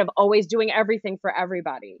instead of always doing everything for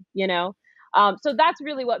everybody? So that's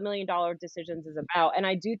really what $1 million decisions is about. And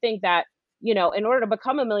I do think that, in order to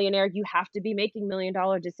become a millionaire, you have to be making $1 million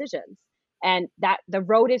decisions. And that the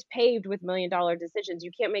road is paved with $1 million decisions. You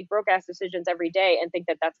can't make broke ass decisions every day and think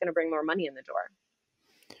that that's going to bring more money in the door.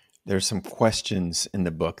 There's some questions in the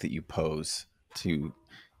book that you pose to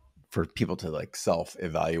for people to like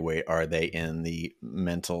self-evaluate. Are they in the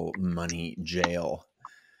mental money jail?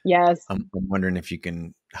 Yes. I'm wondering if you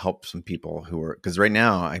can help some people who are, because right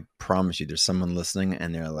now I promise you there's someone listening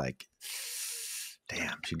and they're like,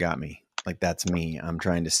 damn, she got me. Like, that's me. I'm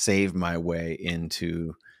trying to save my way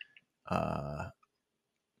into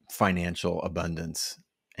financial abundance.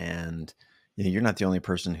 And you're not the only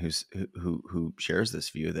person who shares this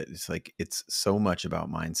view, that it's like, it's so much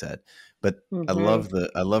about mindset. But I Hmm.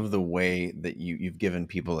 love the way that you've given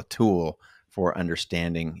people a tool for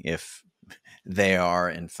understanding if they are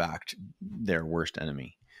in fact their worst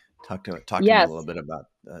enemy. Talk to me a Yes. little bit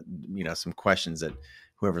about some questions that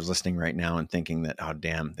whoever's listening right now and thinking that, oh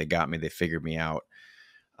damn, they got me, they figured me out.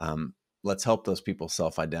 Um, let's help those people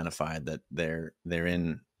self-identify that they're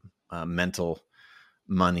in mental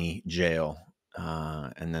money jail,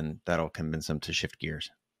 and then that'll convince them to shift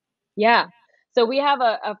gears. Yeah. So we have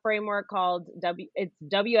a framework called it's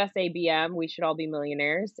WSABM. We should all be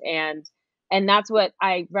millionaires, and that's what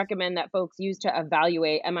I recommend that folks use to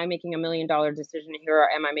evaluate: am I making $1 million decision here,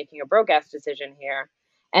 or am I making a broke ass decision here?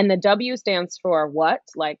 And the W stands for what?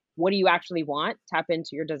 Like, what do you actually want? Tap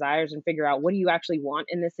into your desires and figure out what do you actually want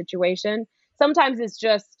in this situation. Sometimes it's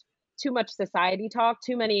just too much society talk,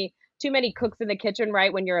 too many cooks in the kitchen,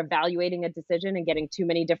 right? When you're evaluating a decision and getting too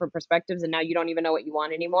many different perspectives, and now you don't even know what you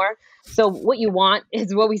want anymore. So what you want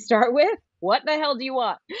is what we start with. What the hell do you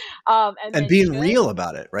want? And And then being should. real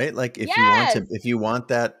about it, right? Like, Yes, if you want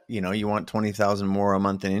that, you want 20,000 more a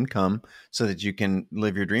month in income so that you can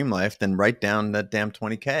live your dream life, then write down that damn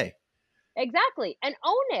 20K. exactly. And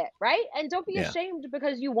own it, right? And don't be Yeah. ashamed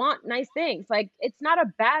because you want nice things. Like, it's not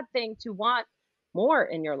a bad thing to want more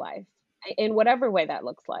in your life in whatever way that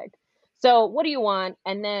looks like. So, what do you want?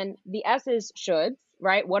 And then the S is shoulds.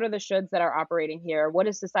 right? What are the shoulds that are operating here? What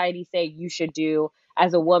does society say you should do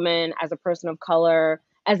as a woman, as a person of color,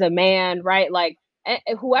 as a man, right? Like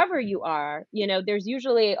whoever you are, there's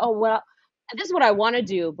usually, oh, well, this is what I want to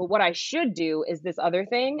do, but what I should do is this other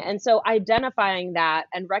thing. And so identifying that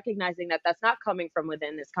and recognizing that that's not coming from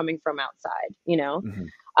within, it's coming from outside. Hmm.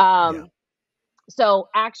 Yeah. Um, so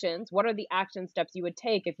actions, what are the action steps you would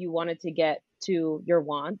take if you wanted to get to your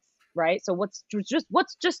wants, right? So what's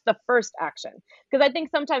just the first action? Because I think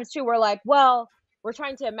sometimes too we're like, well, we're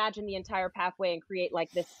trying to imagine the entire pathway and create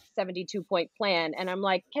like this 72-point plan. And I'm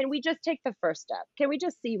like, can we just take the first step? Can we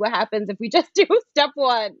just see what happens if we just do step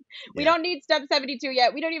one? We Yeah. don't need step 72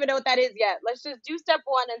 yet. We don't even know what that is yet. Let's just do step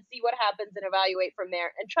one and see what happens and evaluate from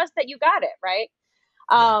there and trust that you got it, right?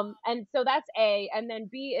 Yeah. And so that's A. And then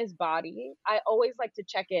B is body. I always like to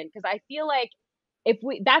check in because I feel like if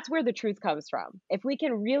we that's where the truth comes from. If we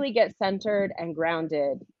can really get centered and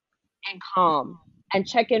grounded and calm and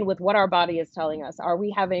check in with what our body is telling us. Are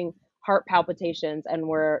we having heart palpitations and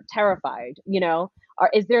we're terrified? Or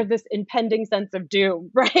is there this impending sense of doom,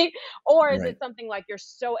 right? Or is it Right. something like you're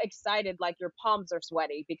so excited, like your palms are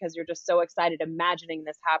sweaty because you're just so excited imagining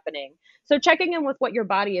this happening? So checking in with what your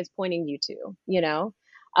body is pointing you to.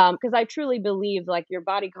 Because I truly believe like your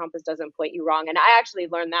body compass doesn't point you wrong. And I actually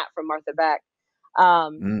learned that from Martha Beck.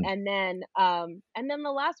 Mm. And then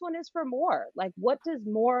the last one is for more. Like, what does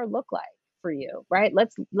more look like for you, right?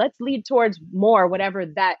 Let's lead towards more, whatever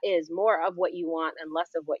that is, more of what you want and less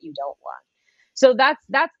of what you don't want. So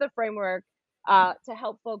that's the framework to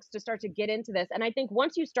help folks to start to get into this. And I think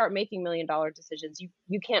once you start making $1 million decisions,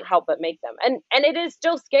 you can't help but make them. And it is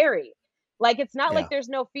still scary. Like it's not like Yeah. there's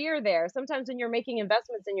no fear there. Sometimes when you're making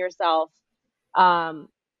investments in yourself, um,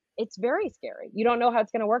 it's very scary. You don't know how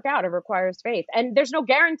it's going to work out. It requires faith, and there's no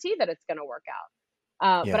guarantee that it's going to work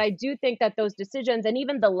out. But Yeah. I do think that those decisions and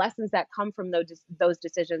even the lessons that come from those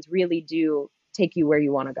decisions really do take you where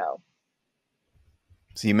you want to go.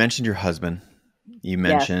 So you mentioned your husband. You Yes.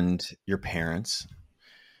 mentioned your parents.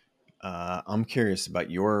 I'm curious about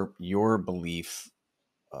your belief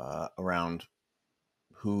around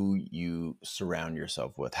who you surround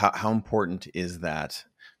yourself with. How important is that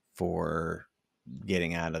for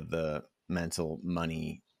getting out of the mental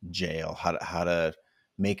money jail? How to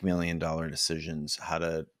make $1 million decisions? How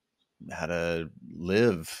to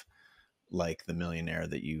live like the millionaire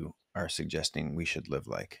that you are suggesting we should live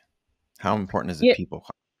like? How important is it Yeah.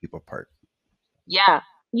 people part? Yeah.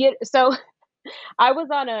 Yeah. So I was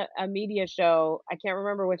on a media show. I can't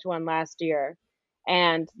remember which one last year.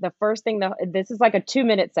 And the first thing this is like a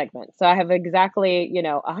 2-minute segment. So I have exactly,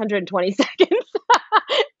 120 seconds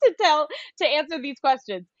to answer these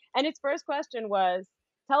questions. And its first question was,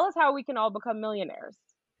 tell us how we can all become millionaires.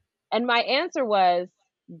 And my answer was,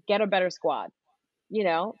 get a better squad.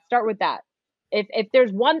 Start with that. If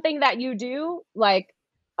there's one thing that you do, like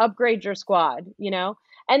upgrade your squad.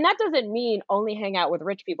 And that doesn't mean only hang out with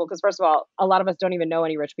rich people, because first of all, a lot of us don't even know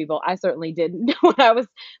any rich people. I certainly didn't when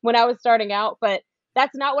I was starting out, but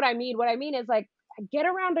that's not what I mean. What I mean is like get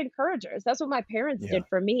around encouragers. That's what my parents Yeah. did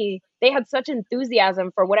for me. They had such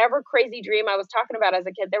enthusiasm for whatever crazy dream I was talking about as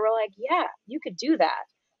a kid. They were like, "Yeah, you could do that.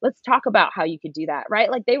 Let's talk about how you could do that." Right?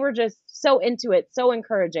 Like they were just so into it, so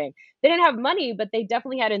encouraging. They didn't have money, but they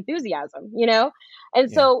definitely had enthusiasm. And Yeah.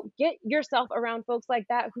 so get yourself around folks like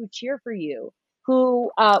that who cheer for you,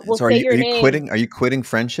 who And will so say your are you name. quitting? Are you quitting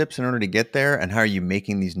friendships in order to get there? And how are you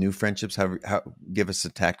making these new friendships? How give us the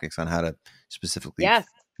tactics on how to specifically. Yes.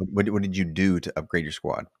 What did you do to upgrade your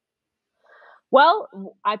squad? Well,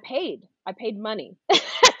 I paid money.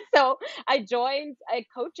 So I joined a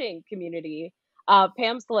coaching community.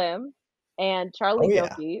 Pam Slim and Oh Charlie yeah,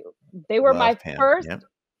 Gilkey. They were love Pam. Yep.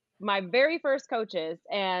 my very first coaches,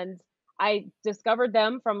 and I discovered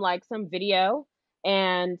them from like some video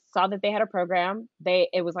and saw that they had a program.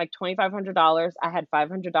 It was like $2,500. I had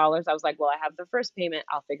 $500. I was like, well, I have the first payment.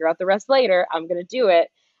 I'll figure out the rest later. I'm gonna do it.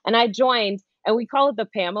 And I joined, and we call it the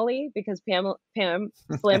Family because Pam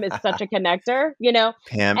Slim is such a connector.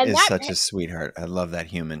 Pam And is that such a sweetheart. I love that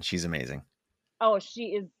human. She's amazing. oh, she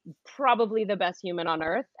is probably the best human on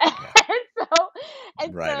earth. Yeah, so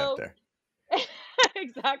and right up so there.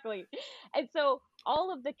 exactly. And so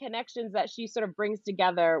all of the connections that she sort of brings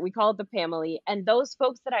together, we call it the family. And those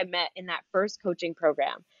folks that I met in that first coaching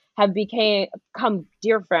program have become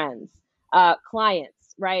dear friends,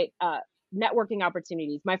 clients, right? Networking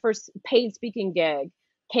opportunities. My first paid speaking gig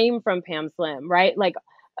came from Pam Slim, right? Like,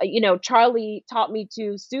 Charlie taught me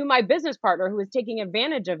to sue my business partner who was taking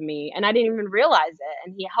advantage of me, and I didn't even realize it.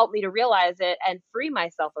 And he helped me to realize it and free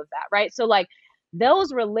myself of that, right? So, like,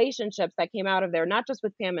 those relationships that came out of there, not just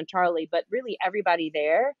with Pam and Charlie, but really everybody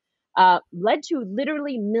there, led to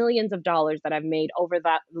literally millions of dollars that I've made over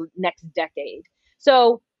that next decade.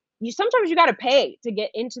 So sometimes you got to pay to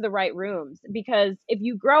get into the right rooms, because if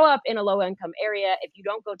you grow up in a low income area, if you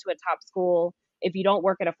don't go to a top school, if you don't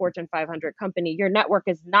work at a Fortune 500 company, your network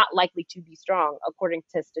is not likely to be strong according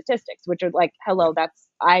to statistics, which are like, hello, that's,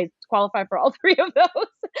 I qualify for all three of those.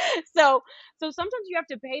 so so sometimes you have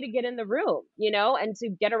to pay to get in the room, and to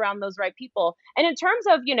get around those right people. And in terms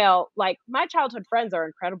of, like, my childhood friends are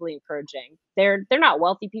incredibly encouraging. They're not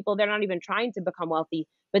wealthy people, they're not even trying to become wealthy,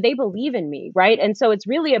 but they believe in me, right? And so it's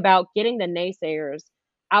really about getting the naysayers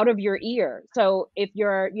out of your ear. So if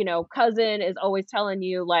your, cousin is always telling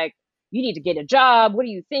you, like, you need to get a job, what are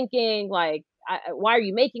you thinking? Like, why are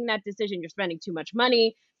you making that decision? You're spending too much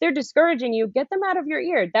money. They're discouraging you. Get them out of your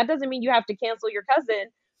ear. That doesn't mean you have to cancel your cousin,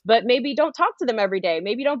 but maybe don't talk to them every day.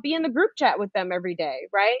 Maybe don't be in the group chat with them every day,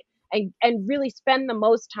 right? And really spend the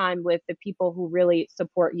most time with the people who really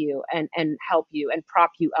support you and help you and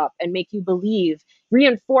prop you up and make you believe,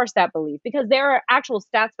 reinforce that belief, because there are actual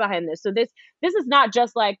stats behind this. So this is not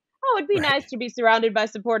just like, oh, it'd be Right. nice to be surrounded by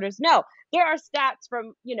supporters. No, there are stats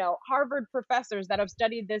from, Harvard professors that have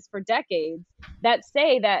studied this for decades that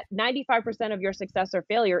say that 95% of your success or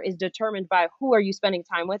failure is determined by who are you spending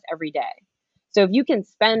time with every day. So if you can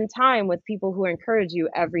spend time with people who encourage you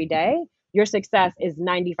every day, your success is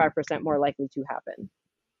 95% more likely to happen.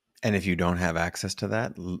 And if you don't have access to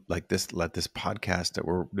that, like this, let this podcast that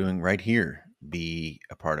we're doing right here be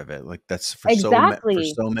a part of it. Like that's for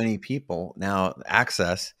Exactly. so many people now.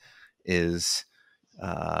 Access is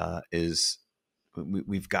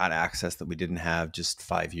we've got access that we didn't have just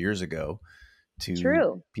 5 years ago to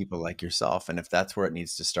True. people like yourself. And if that's where it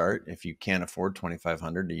needs to start, if you can't afford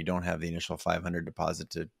 2,500 or you don't have the initial 500 deposit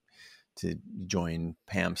to join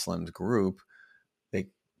Pam Slim's group, they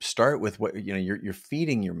start with what you're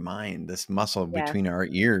feeding your mind this muscle Yes. between our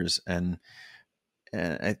ears, and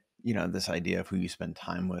this idea of who you spend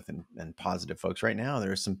time with and positive folks. Right now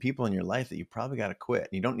there are some people in your life that you probably got to quit.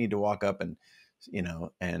 You don't need to walk up and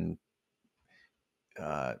and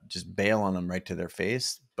just bail on them right to their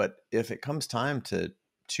face. But if it comes time to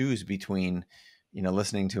choose between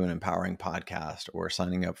listening to an empowering podcast or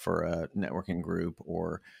signing up for a networking group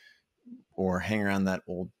or hang around that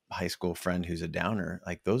old high school friend who's a downer,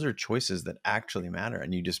 like those are choices that actually matter.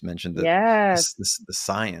 And you just mentioned that Yes. the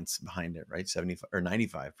science behind it, right? 75 or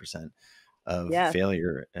 95% of Yes.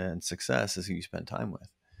 failure and success is who you spend time with.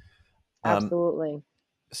 Absolutely.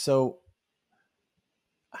 So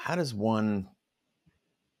how does one,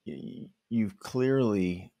 you've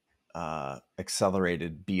clearly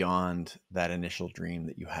accelerated beyond that initial dream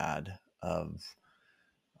that you had of,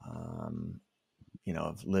 um,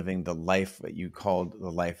 of living the life that you called the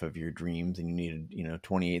life of your dreams, and you needed,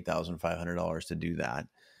 $28,500 to do that.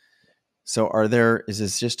 So is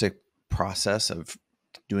this just a process of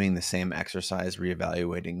doing the same exercise,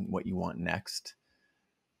 reevaluating what you want next?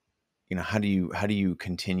 How do you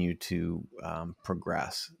continue to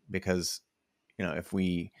progress? Because, if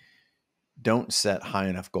we don't set high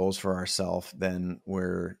enough goals for ourselves, then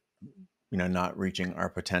we're, not reaching our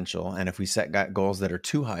potential. And if we set goals that are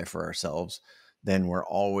too high for ourselves, then we're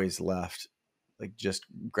always left like just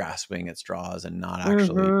grasping at straws and not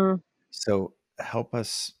actually. Mm-hmm. So help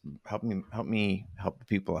the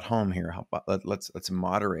people at home here. Let's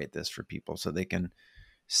moderate this for people so they can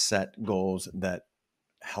set goals that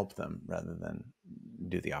help them rather than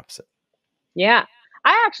do the opposite. Yeah.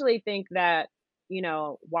 I actually think that,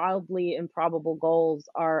 wildly improbable goals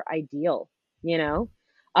are ideal, you know?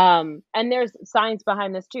 And there's science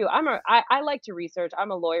behind this too. I like to research.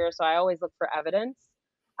 I'm a lawyer, so I always look for evidence.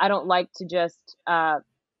 I don't like to just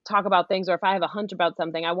talk about things, or if I have a hunch about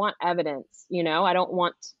something, I want evidence, I don't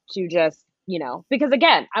want to just, because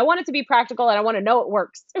again, I want it to be practical and I want to know it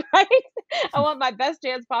works, right? I want my best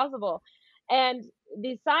chance possible. And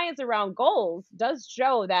the science around goals does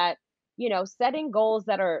show that, setting goals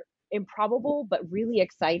that are improbable but really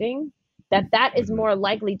exciting, that is more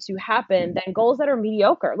likely to happen than goals that are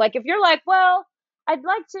mediocre. Like if you're like, well, I'd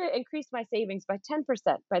like to increase my savings by 10%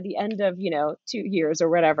 by the end of, 2 years or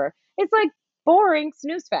whatever. It's like boring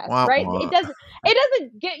snooze fest, Wah, right? wah. It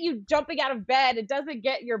doesn't get you jumping out of bed. It doesn't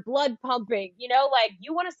get your blood pumping, like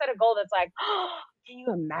you want to set a goal that's like, oh, can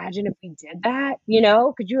you imagine if we did that?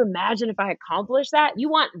 Could you imagine if I accomplished that? You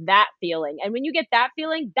want that feeling. And when you get that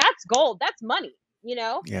feeling, that's gold. That's money,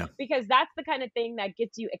 Yeah. because that's the kind of thing that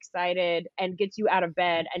gets you excited and gets you out of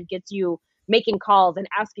bed and gets you making calls and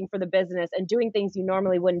asking for the business and doing things you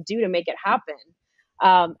normally wouldn't do to make it happen.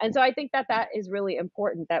 And so I think that is really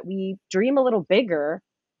important, that we dream a little bigger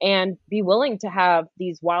and be willing to have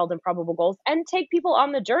these wild, improbable goals and take people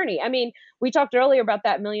on the journey. I mean, we talked earlier about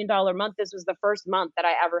that $1 million month. This was the first month that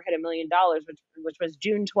I ever hit $1 million, which was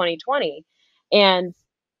June 2020. And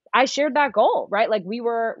I shared that goal, right? Like we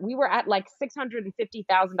were at like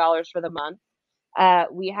 $650,000 for the month.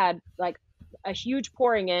 We had like a huge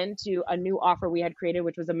pouring into a new offer we had created,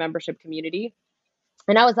 which was a membership community.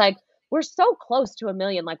 And I was like, we're so close to a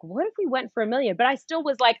million. Like, what if we went for a million? But I still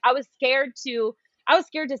was like, I was scared to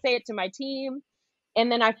say it to my team.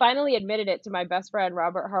 And then I finally admitted it to my best friend,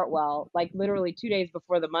 Robert Hartwell, like literally 2 days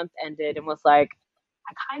before the month ended, and was like,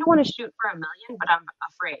 I kind of want to shoot for a million, but I'm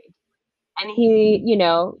afraid. And he,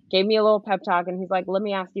 gave me a little pep talk, and he's like, let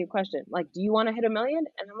me ask you a question. Like, do you want to hit a million?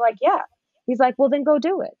 And I'm like, yeah. He's like, well, then go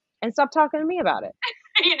do it and stop talking to me about it.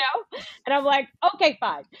 you know? And I'm like, okay,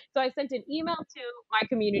 fine. So I sent an email to my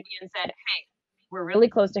community and said, hey, we're really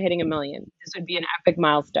close to hitting a million. This would be an epic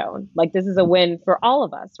milestone. Like, this is a win for all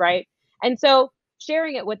of us, right? And so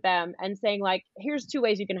sharing it with them and saying, like, here's two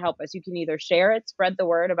ways you can help us. You can either share it, spread the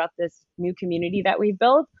word about this new community that we've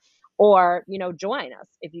built, or, join us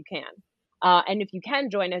if you can. And if you can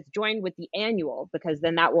join us, join with the annual, because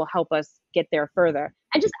then that will help us get there further.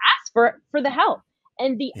 And just ask for the help.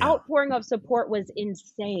 And the Yeah. outpouring of support was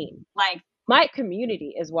insane. Like, my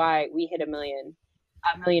community is why we hit $1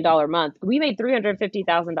 million month. We made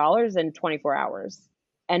 $350,000 in 24 hours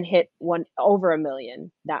and hit over a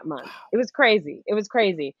million that month. It was crazy. It was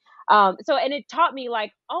crazy. And it taught me,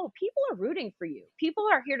 like, oh, people are rooting for you. People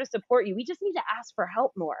are here to support you. We just need to ask for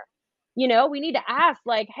help more. We need to ask,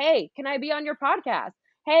 like, hey, can I be on your podcast?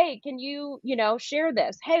 Hey, can you, share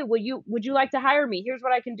this? Hey, would you like to hire me? Here's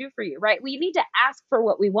what I can do for you, right? We need to ask for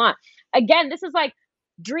what we want. Again, this is like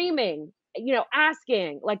dreaming,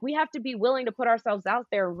 asking. Like, we have to be willing to put ourselves out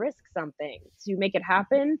there, risk something to make it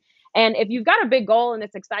happen. And if you've got a big goal and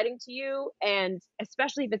it's exciting to you, and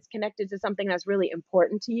especially if it's connected to something that's really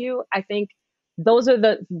important to you, I think those are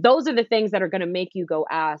the things that are going to make you go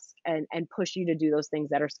ask and push you to do those things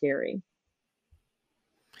that are scary.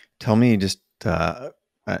 Tell me just,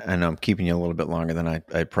 I know I'm keeping you a little bit longer than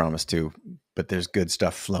I promised to, but there's good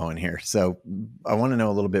stuff flowing here. So I want to know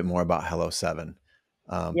a little bit more about Hello 7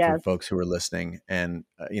 for Yes. folks who are listening. And,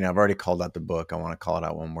 I've already called out the book. I want to call it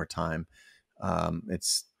out one more time.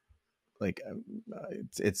 It's like,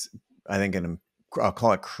 it's I think, I'll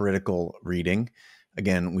call it critical reading.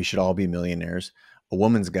 Again, We Should All Be Millionaires, A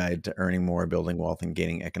Woman's Guide to Earning More, Building Wealth, and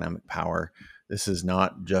Gaining Economic Power. This is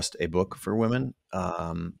not just a book for women.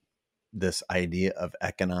 This idea of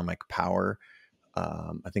economic power,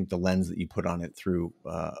 I think the lens that you put on it through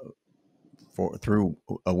a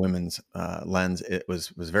women's lens, it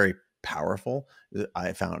was very powerful.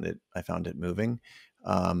 I found it moving.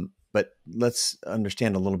 But let's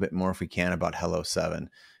understand a little bit more, if we can, about Hello 7.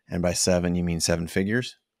 And by 7, you mean 7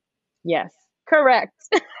 figures? Yes. Correct.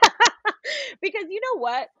 Because you know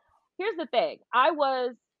what? Here's the thing. I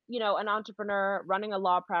was, an entrepreneur running a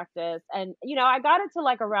law practice, and I got it to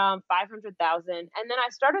like around 500,000, and then I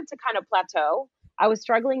started to kind of plateau. I was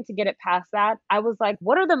struggling to get it past that. I was like,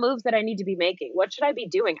 what are the moves that I need to be making? What should I be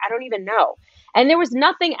doing? I don't even know. And there was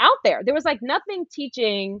nothing out there. There was like nothing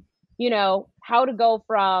teaching, how to go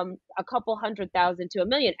from a couple 100,000 to a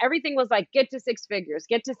million. Everything was like, get to six figures,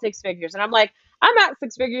 get to six figures. And I'm like, I'm at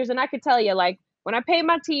six figures, and I could tell you, like, when I pay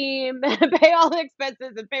my team, pay all the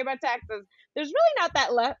expenses, and pay my taxes, there's really not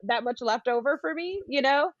that much left over for me.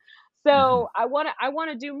 Mm-hmm. So I want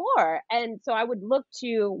to do more. And so I would look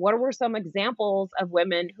to what were some examples of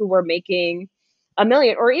women who were making a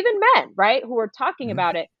million, or even men, right, who were talking Mm-hmm.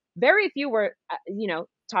 about it. Very few were,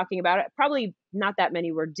 talking about it. Probably not that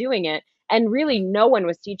many were doing it, and really no one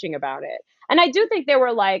was teaching about it. And I do think there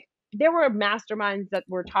were masterminds that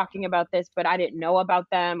were talking about this, but I didn't know about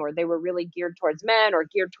them, or they were really geared towards men or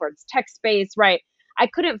geared towards tech space, right? I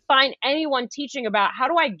couldn't find anyone teaching about how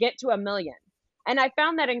do I get to a million. And I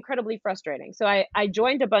found that incredibly frustrating. So I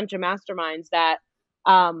joined a bunch of masterminds that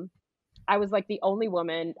um, I was like the only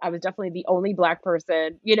woman. I was definitely the only Black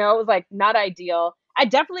person. It was like not ideal. I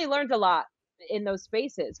definitely learned a lot in those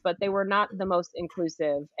spaces, but they were not the most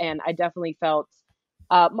inclusive. And I definitely felt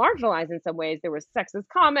marginalized in some ways. There were sexist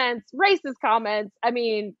comments, racist comments. I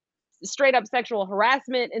mean, straight up sexual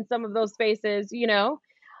harassment in some of those spaces. And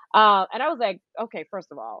I was like, okay,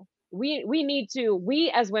 first of all, we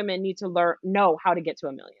as women need to know how to get to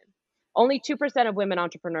a million. Only 2% of women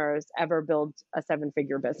entrepreneurs ever build a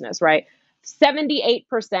seven-figure business, right?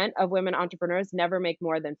 78% of women entrepreneurs never make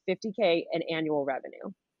more than 50K in annual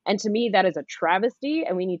revenue. And to me, that is a travesty,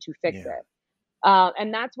 and we need to fix Yeah. it.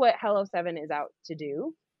 And that's what Hello 7 is out to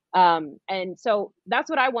do. And so that's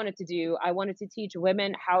what I wanted to do. I wanted to teach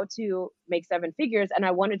women how to make seven figures, and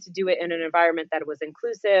I wanted to do it in an environment that was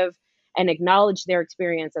inclusive and acknowledge their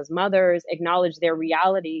experience as mothers, acknowledge their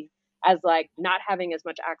reality as like not having as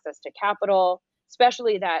much access to capital,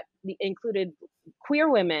 especially that included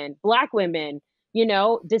queer women, black women,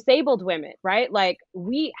 disabled women, right? Like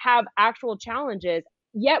we have actual challenges,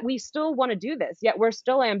 yet we still want to do this, yet we're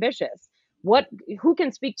still ambitious. What, who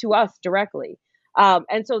can speak to us directly?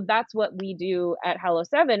 And so that's what we do at Hello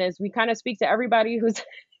Seven is we kind of speak to everybody who's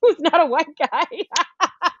who's not a white guy.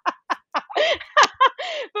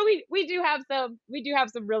 But we do have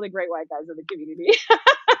some really great white guys in the community.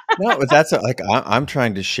 No, but that's I'm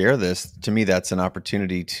trying to share this. To me, that's an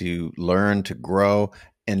opportunity to learn, to grow,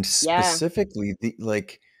 and Yeah, specifically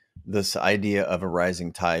this idea of a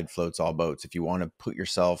rising tide floats all boats. If you want to put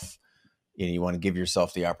yourself, you want to give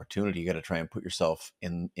yourself the opportunity, you got to try and put yourself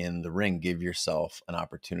in the ring, give yourself an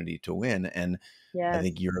opportunity to win. And I yes,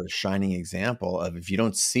 think you're a shining example of if you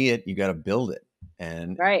don't see it, you got to build it.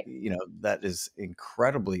 And right. that is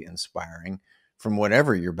incredibly inspiring from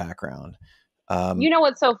whatever your background. You Um, know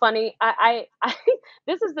what's so funny? I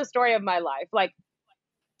this is the story of my life. Like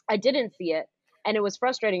I didn't see it and it was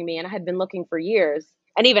frustrating me and I had been looking for years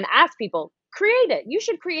and even asked people, create it. You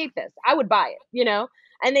should create this. I would buy it.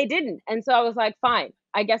 And they didn't. And so I was like, fine,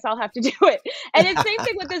 I guess I'll have to do it. And it's same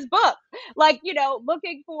thing with this book. Like,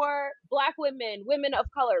 looking for black women, women of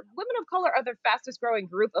color. Women of color are the fastest growing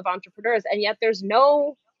group of entrepreneurs. And yet there's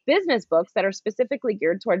no business books that are specifically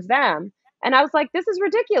geared towards them. And I was like, this is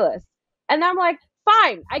ridiculous. And I'm like,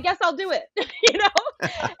 fine, I guess I'll do it. you know?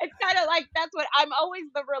 It's kind of like that's what I'm always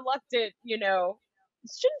the reluctant,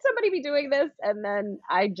 shouldn't somebody be doing this? And then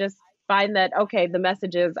I just find that, okay, the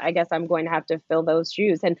message is, I guess I'm going to have to fill those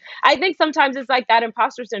shoes. And I think sometimes it's like that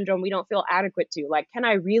imposter syndrome we don't feel adequate to. Like, can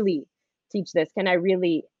I really teach this? Can I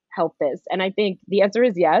really help this? And I think the answer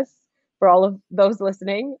is yes for all of those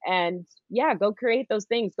listening. And yeah, go create those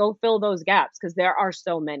things, go fill those gaps because there are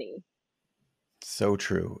so many. So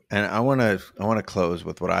true. And I want to close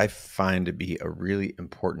with what I find to be a really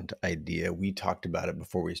important idea. We talked about it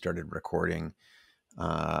before we started recording,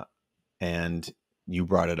 uh, and you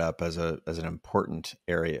brought it up as an important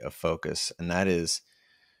area of focus, and that is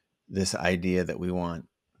this idea that we want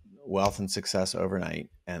wealth and success overnight,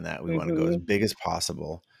 and that we want to go as Hmm. big as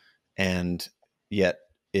possible. And yet,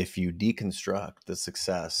 if you deconstruct the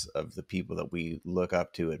success of the people that we look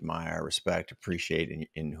up to, admire, respect, appreciate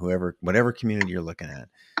in whatever community you're looking at,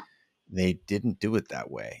 they didn't do it that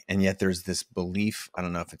way. And yet there's this belief, I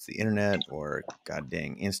don't know if it's the internet or god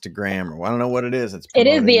dang Instagram or I don't know what it is that's It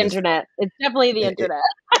is the promoting this. internet. It's definitely the It, internet.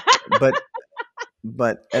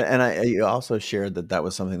 but you also shared that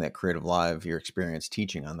was something that Creative Live, your experience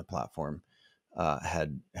teaching on the platform,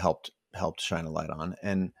 had helped shine a light on.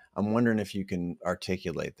 And I'm wondering if you can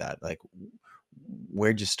articulate that, like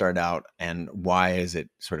where'd you start out and why is it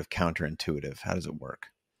sort of counterintuitive? How does it work?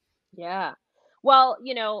 Yeah. Well,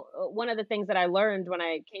 one of the things that I learned when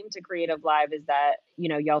I came to Creative Live is that,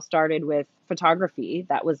 y'all started with photography.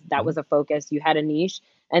 That was Mhm. a focus. You had a niche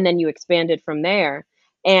and then you expanded from there.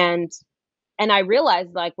 And and I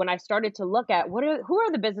realized like when I started to look at who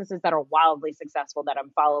are the businesses that are wildly successful that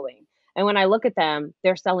I'm following. And when I look at them,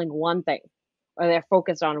 they're selling one thing or they're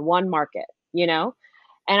focused on one market, you know?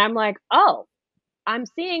 And I'm like, "Oh, I'm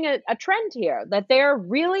seeing a trend here that they're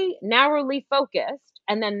really narrowly focused,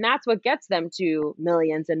 and then that's what gets them to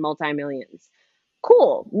millions and multi-millions.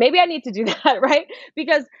 Cool. Maybe I need to do that, right?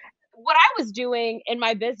 Because what I was doing in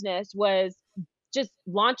my business was just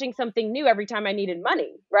launching something new every time I needed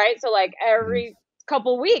money, right? So like Mhm. every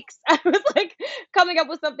couple weeks, I was like coming up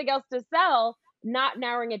with something else to sell, not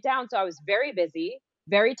narrowing it down. So I was very busy,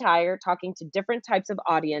 very tired, talking to different types of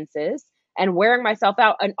audiences and wearing myself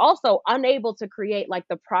out and also unable to create like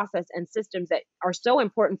the process and systems that are so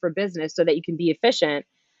important for business so that you can be efficient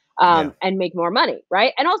Yeah. and make more money,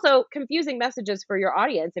 right? And also confusing messages for your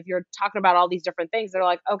audience. If you're talking about all these different things, they're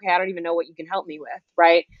like, okay, I don't even know what you can help me with,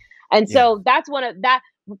 right? And Yeah. so that's one of that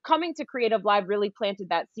coming to Creative Live really planted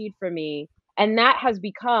that seed for me. And that has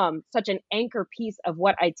become such an anchor piece of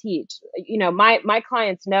what I teach. My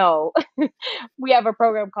clients know we have a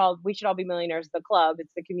program called We Should All Be Millionaires, the club.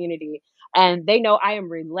 It's the community. And they know I am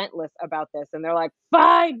relentless about this. And they're like,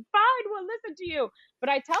 fine, fine, we'll listen to you. But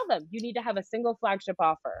I tell them, you need to have a single flagship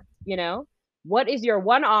offer. What is your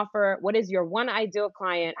one offer? What is your one ideal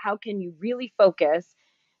client? How can you really focus?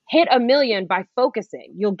 Hit a million by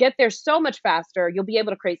focusing. You'll get there so much faster. You'll be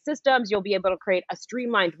able to create systems. You'll be able to create a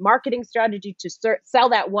streamlined marketing strategy to sell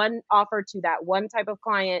that one offer to that one type of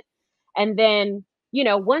client. And then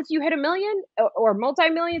once you hit a million or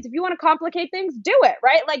multi-millions, if you want to complicate things, do it,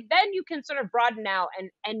 right? Like then you can sort of broaden out,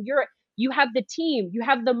 and you have the team, you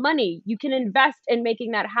have the money, you can invest in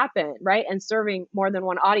making that happen, right? And serving more than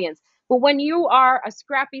one audience. But when you are a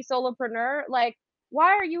scrappy solopreneur, like,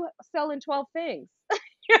 why are you selling 12 things?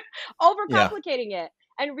 You're Yeah. overcomplicating it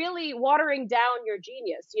and really watering down your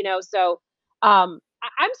genius. So I'm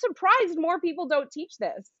surprised more people don't teach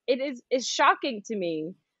this. It is shocking to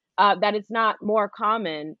me that it's not more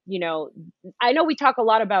common. I know we talk a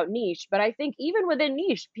lot about niche, but I think even within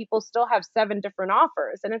niche, people still have 7 different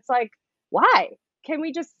offers, and it's like, why? Can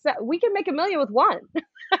we can make a million with one?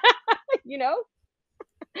 you know?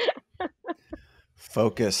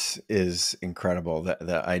 Focus is incredible.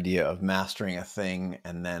 The idea of mastering a thing,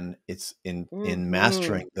 and then it's in Hmm.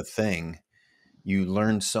 mastering the thing, you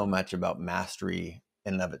learn so much about mastery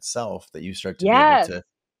in and of itself that you start to be able Yes. to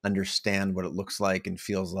understand what it looks like and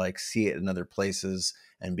feels like, see it in other places,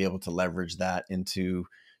 and be able to leverage that into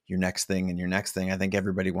your next thing and your next thing. I think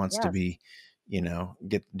everybody wants to Yes. be,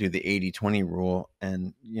 do the 80-20 rule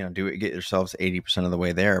and, get yourselves 80% of the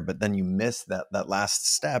way there. But then you miss that last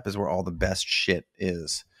step is where all the best shit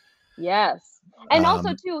is. Yes. And also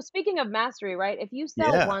Um, too, speaking of mastery, right? If you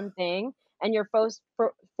sell yeah, one thing and you're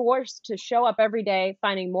forced to show up every day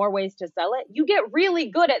finding more ways to sell it, you get really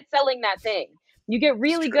good at selling that thing. You get it's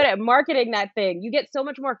really true. good at marketing that thing. You get so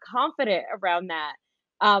much more confident around that.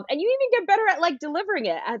 And you even get better at like delivering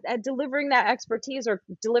it, at delivering that expertise or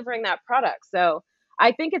delivering that product. So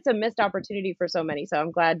I think it's a missed opportunity for so many. So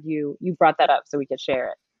I'm glad you brought that up so we could share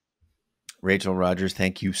it. Rachel Rodgers,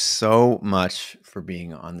 thank you so much for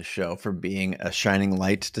being on the show, for being a shining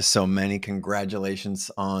light to so many. Congratulations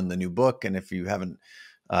on the new book. And if you haven't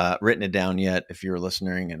written it down yet, if you're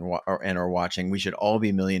listening and are watching, We Should All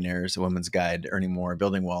Be Millionaires, A Woman's Guide to Earning More,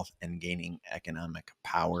 Building Wealth, and Gaining Economic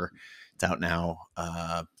Power. It's out now.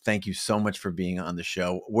 Thank you so much for being on the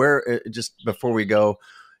show. Just before we go,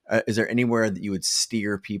 is there anywhere that you would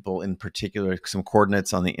steer people, in particular, some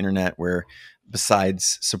coordinates on the internet where,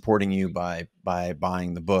 besides supporting you by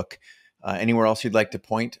buying the book, anywhere else you'd like to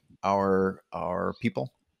point our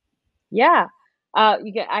people? Yeah.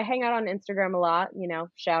 I hang out on Instagram a lot,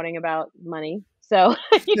 shouting about money. So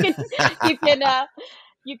you can you can uh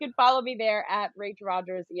you can follow me there at Rach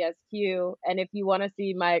Rogers ESQ. And if you want to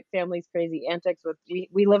see my family's crazy antics,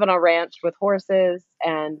 we live on a ranch with horses,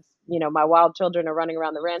 and my wild children are running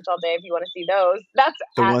around the ranch all day. If you want to see those, that's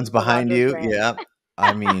The at ones the behind Rogers you, Ranch. yeah.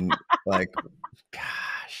 I mean, like,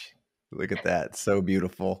 gosh, look at that, so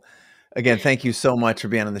beautiful. Again, thank you so much for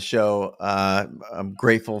being on the show. I'm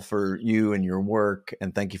grateful for you and your work,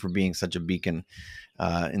 and thank you for being such a beacon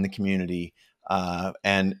in the community.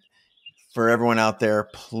 And for everyone out there,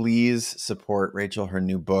 please support Rachel, her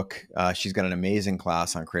new book. She's got an amazing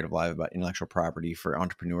class on Creative Live about intellectual property for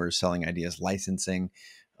entrepreneurs, selling ideas, licensing.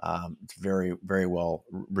 It's very, very well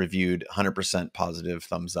reviewed, 100% positive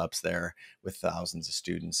thumbs ups there with thousands of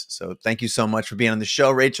students. So thank you so much for being on the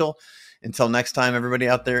show, Rachel. Until next time, everybody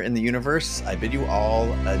out there in the universe, I bid you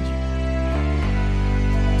all adieu.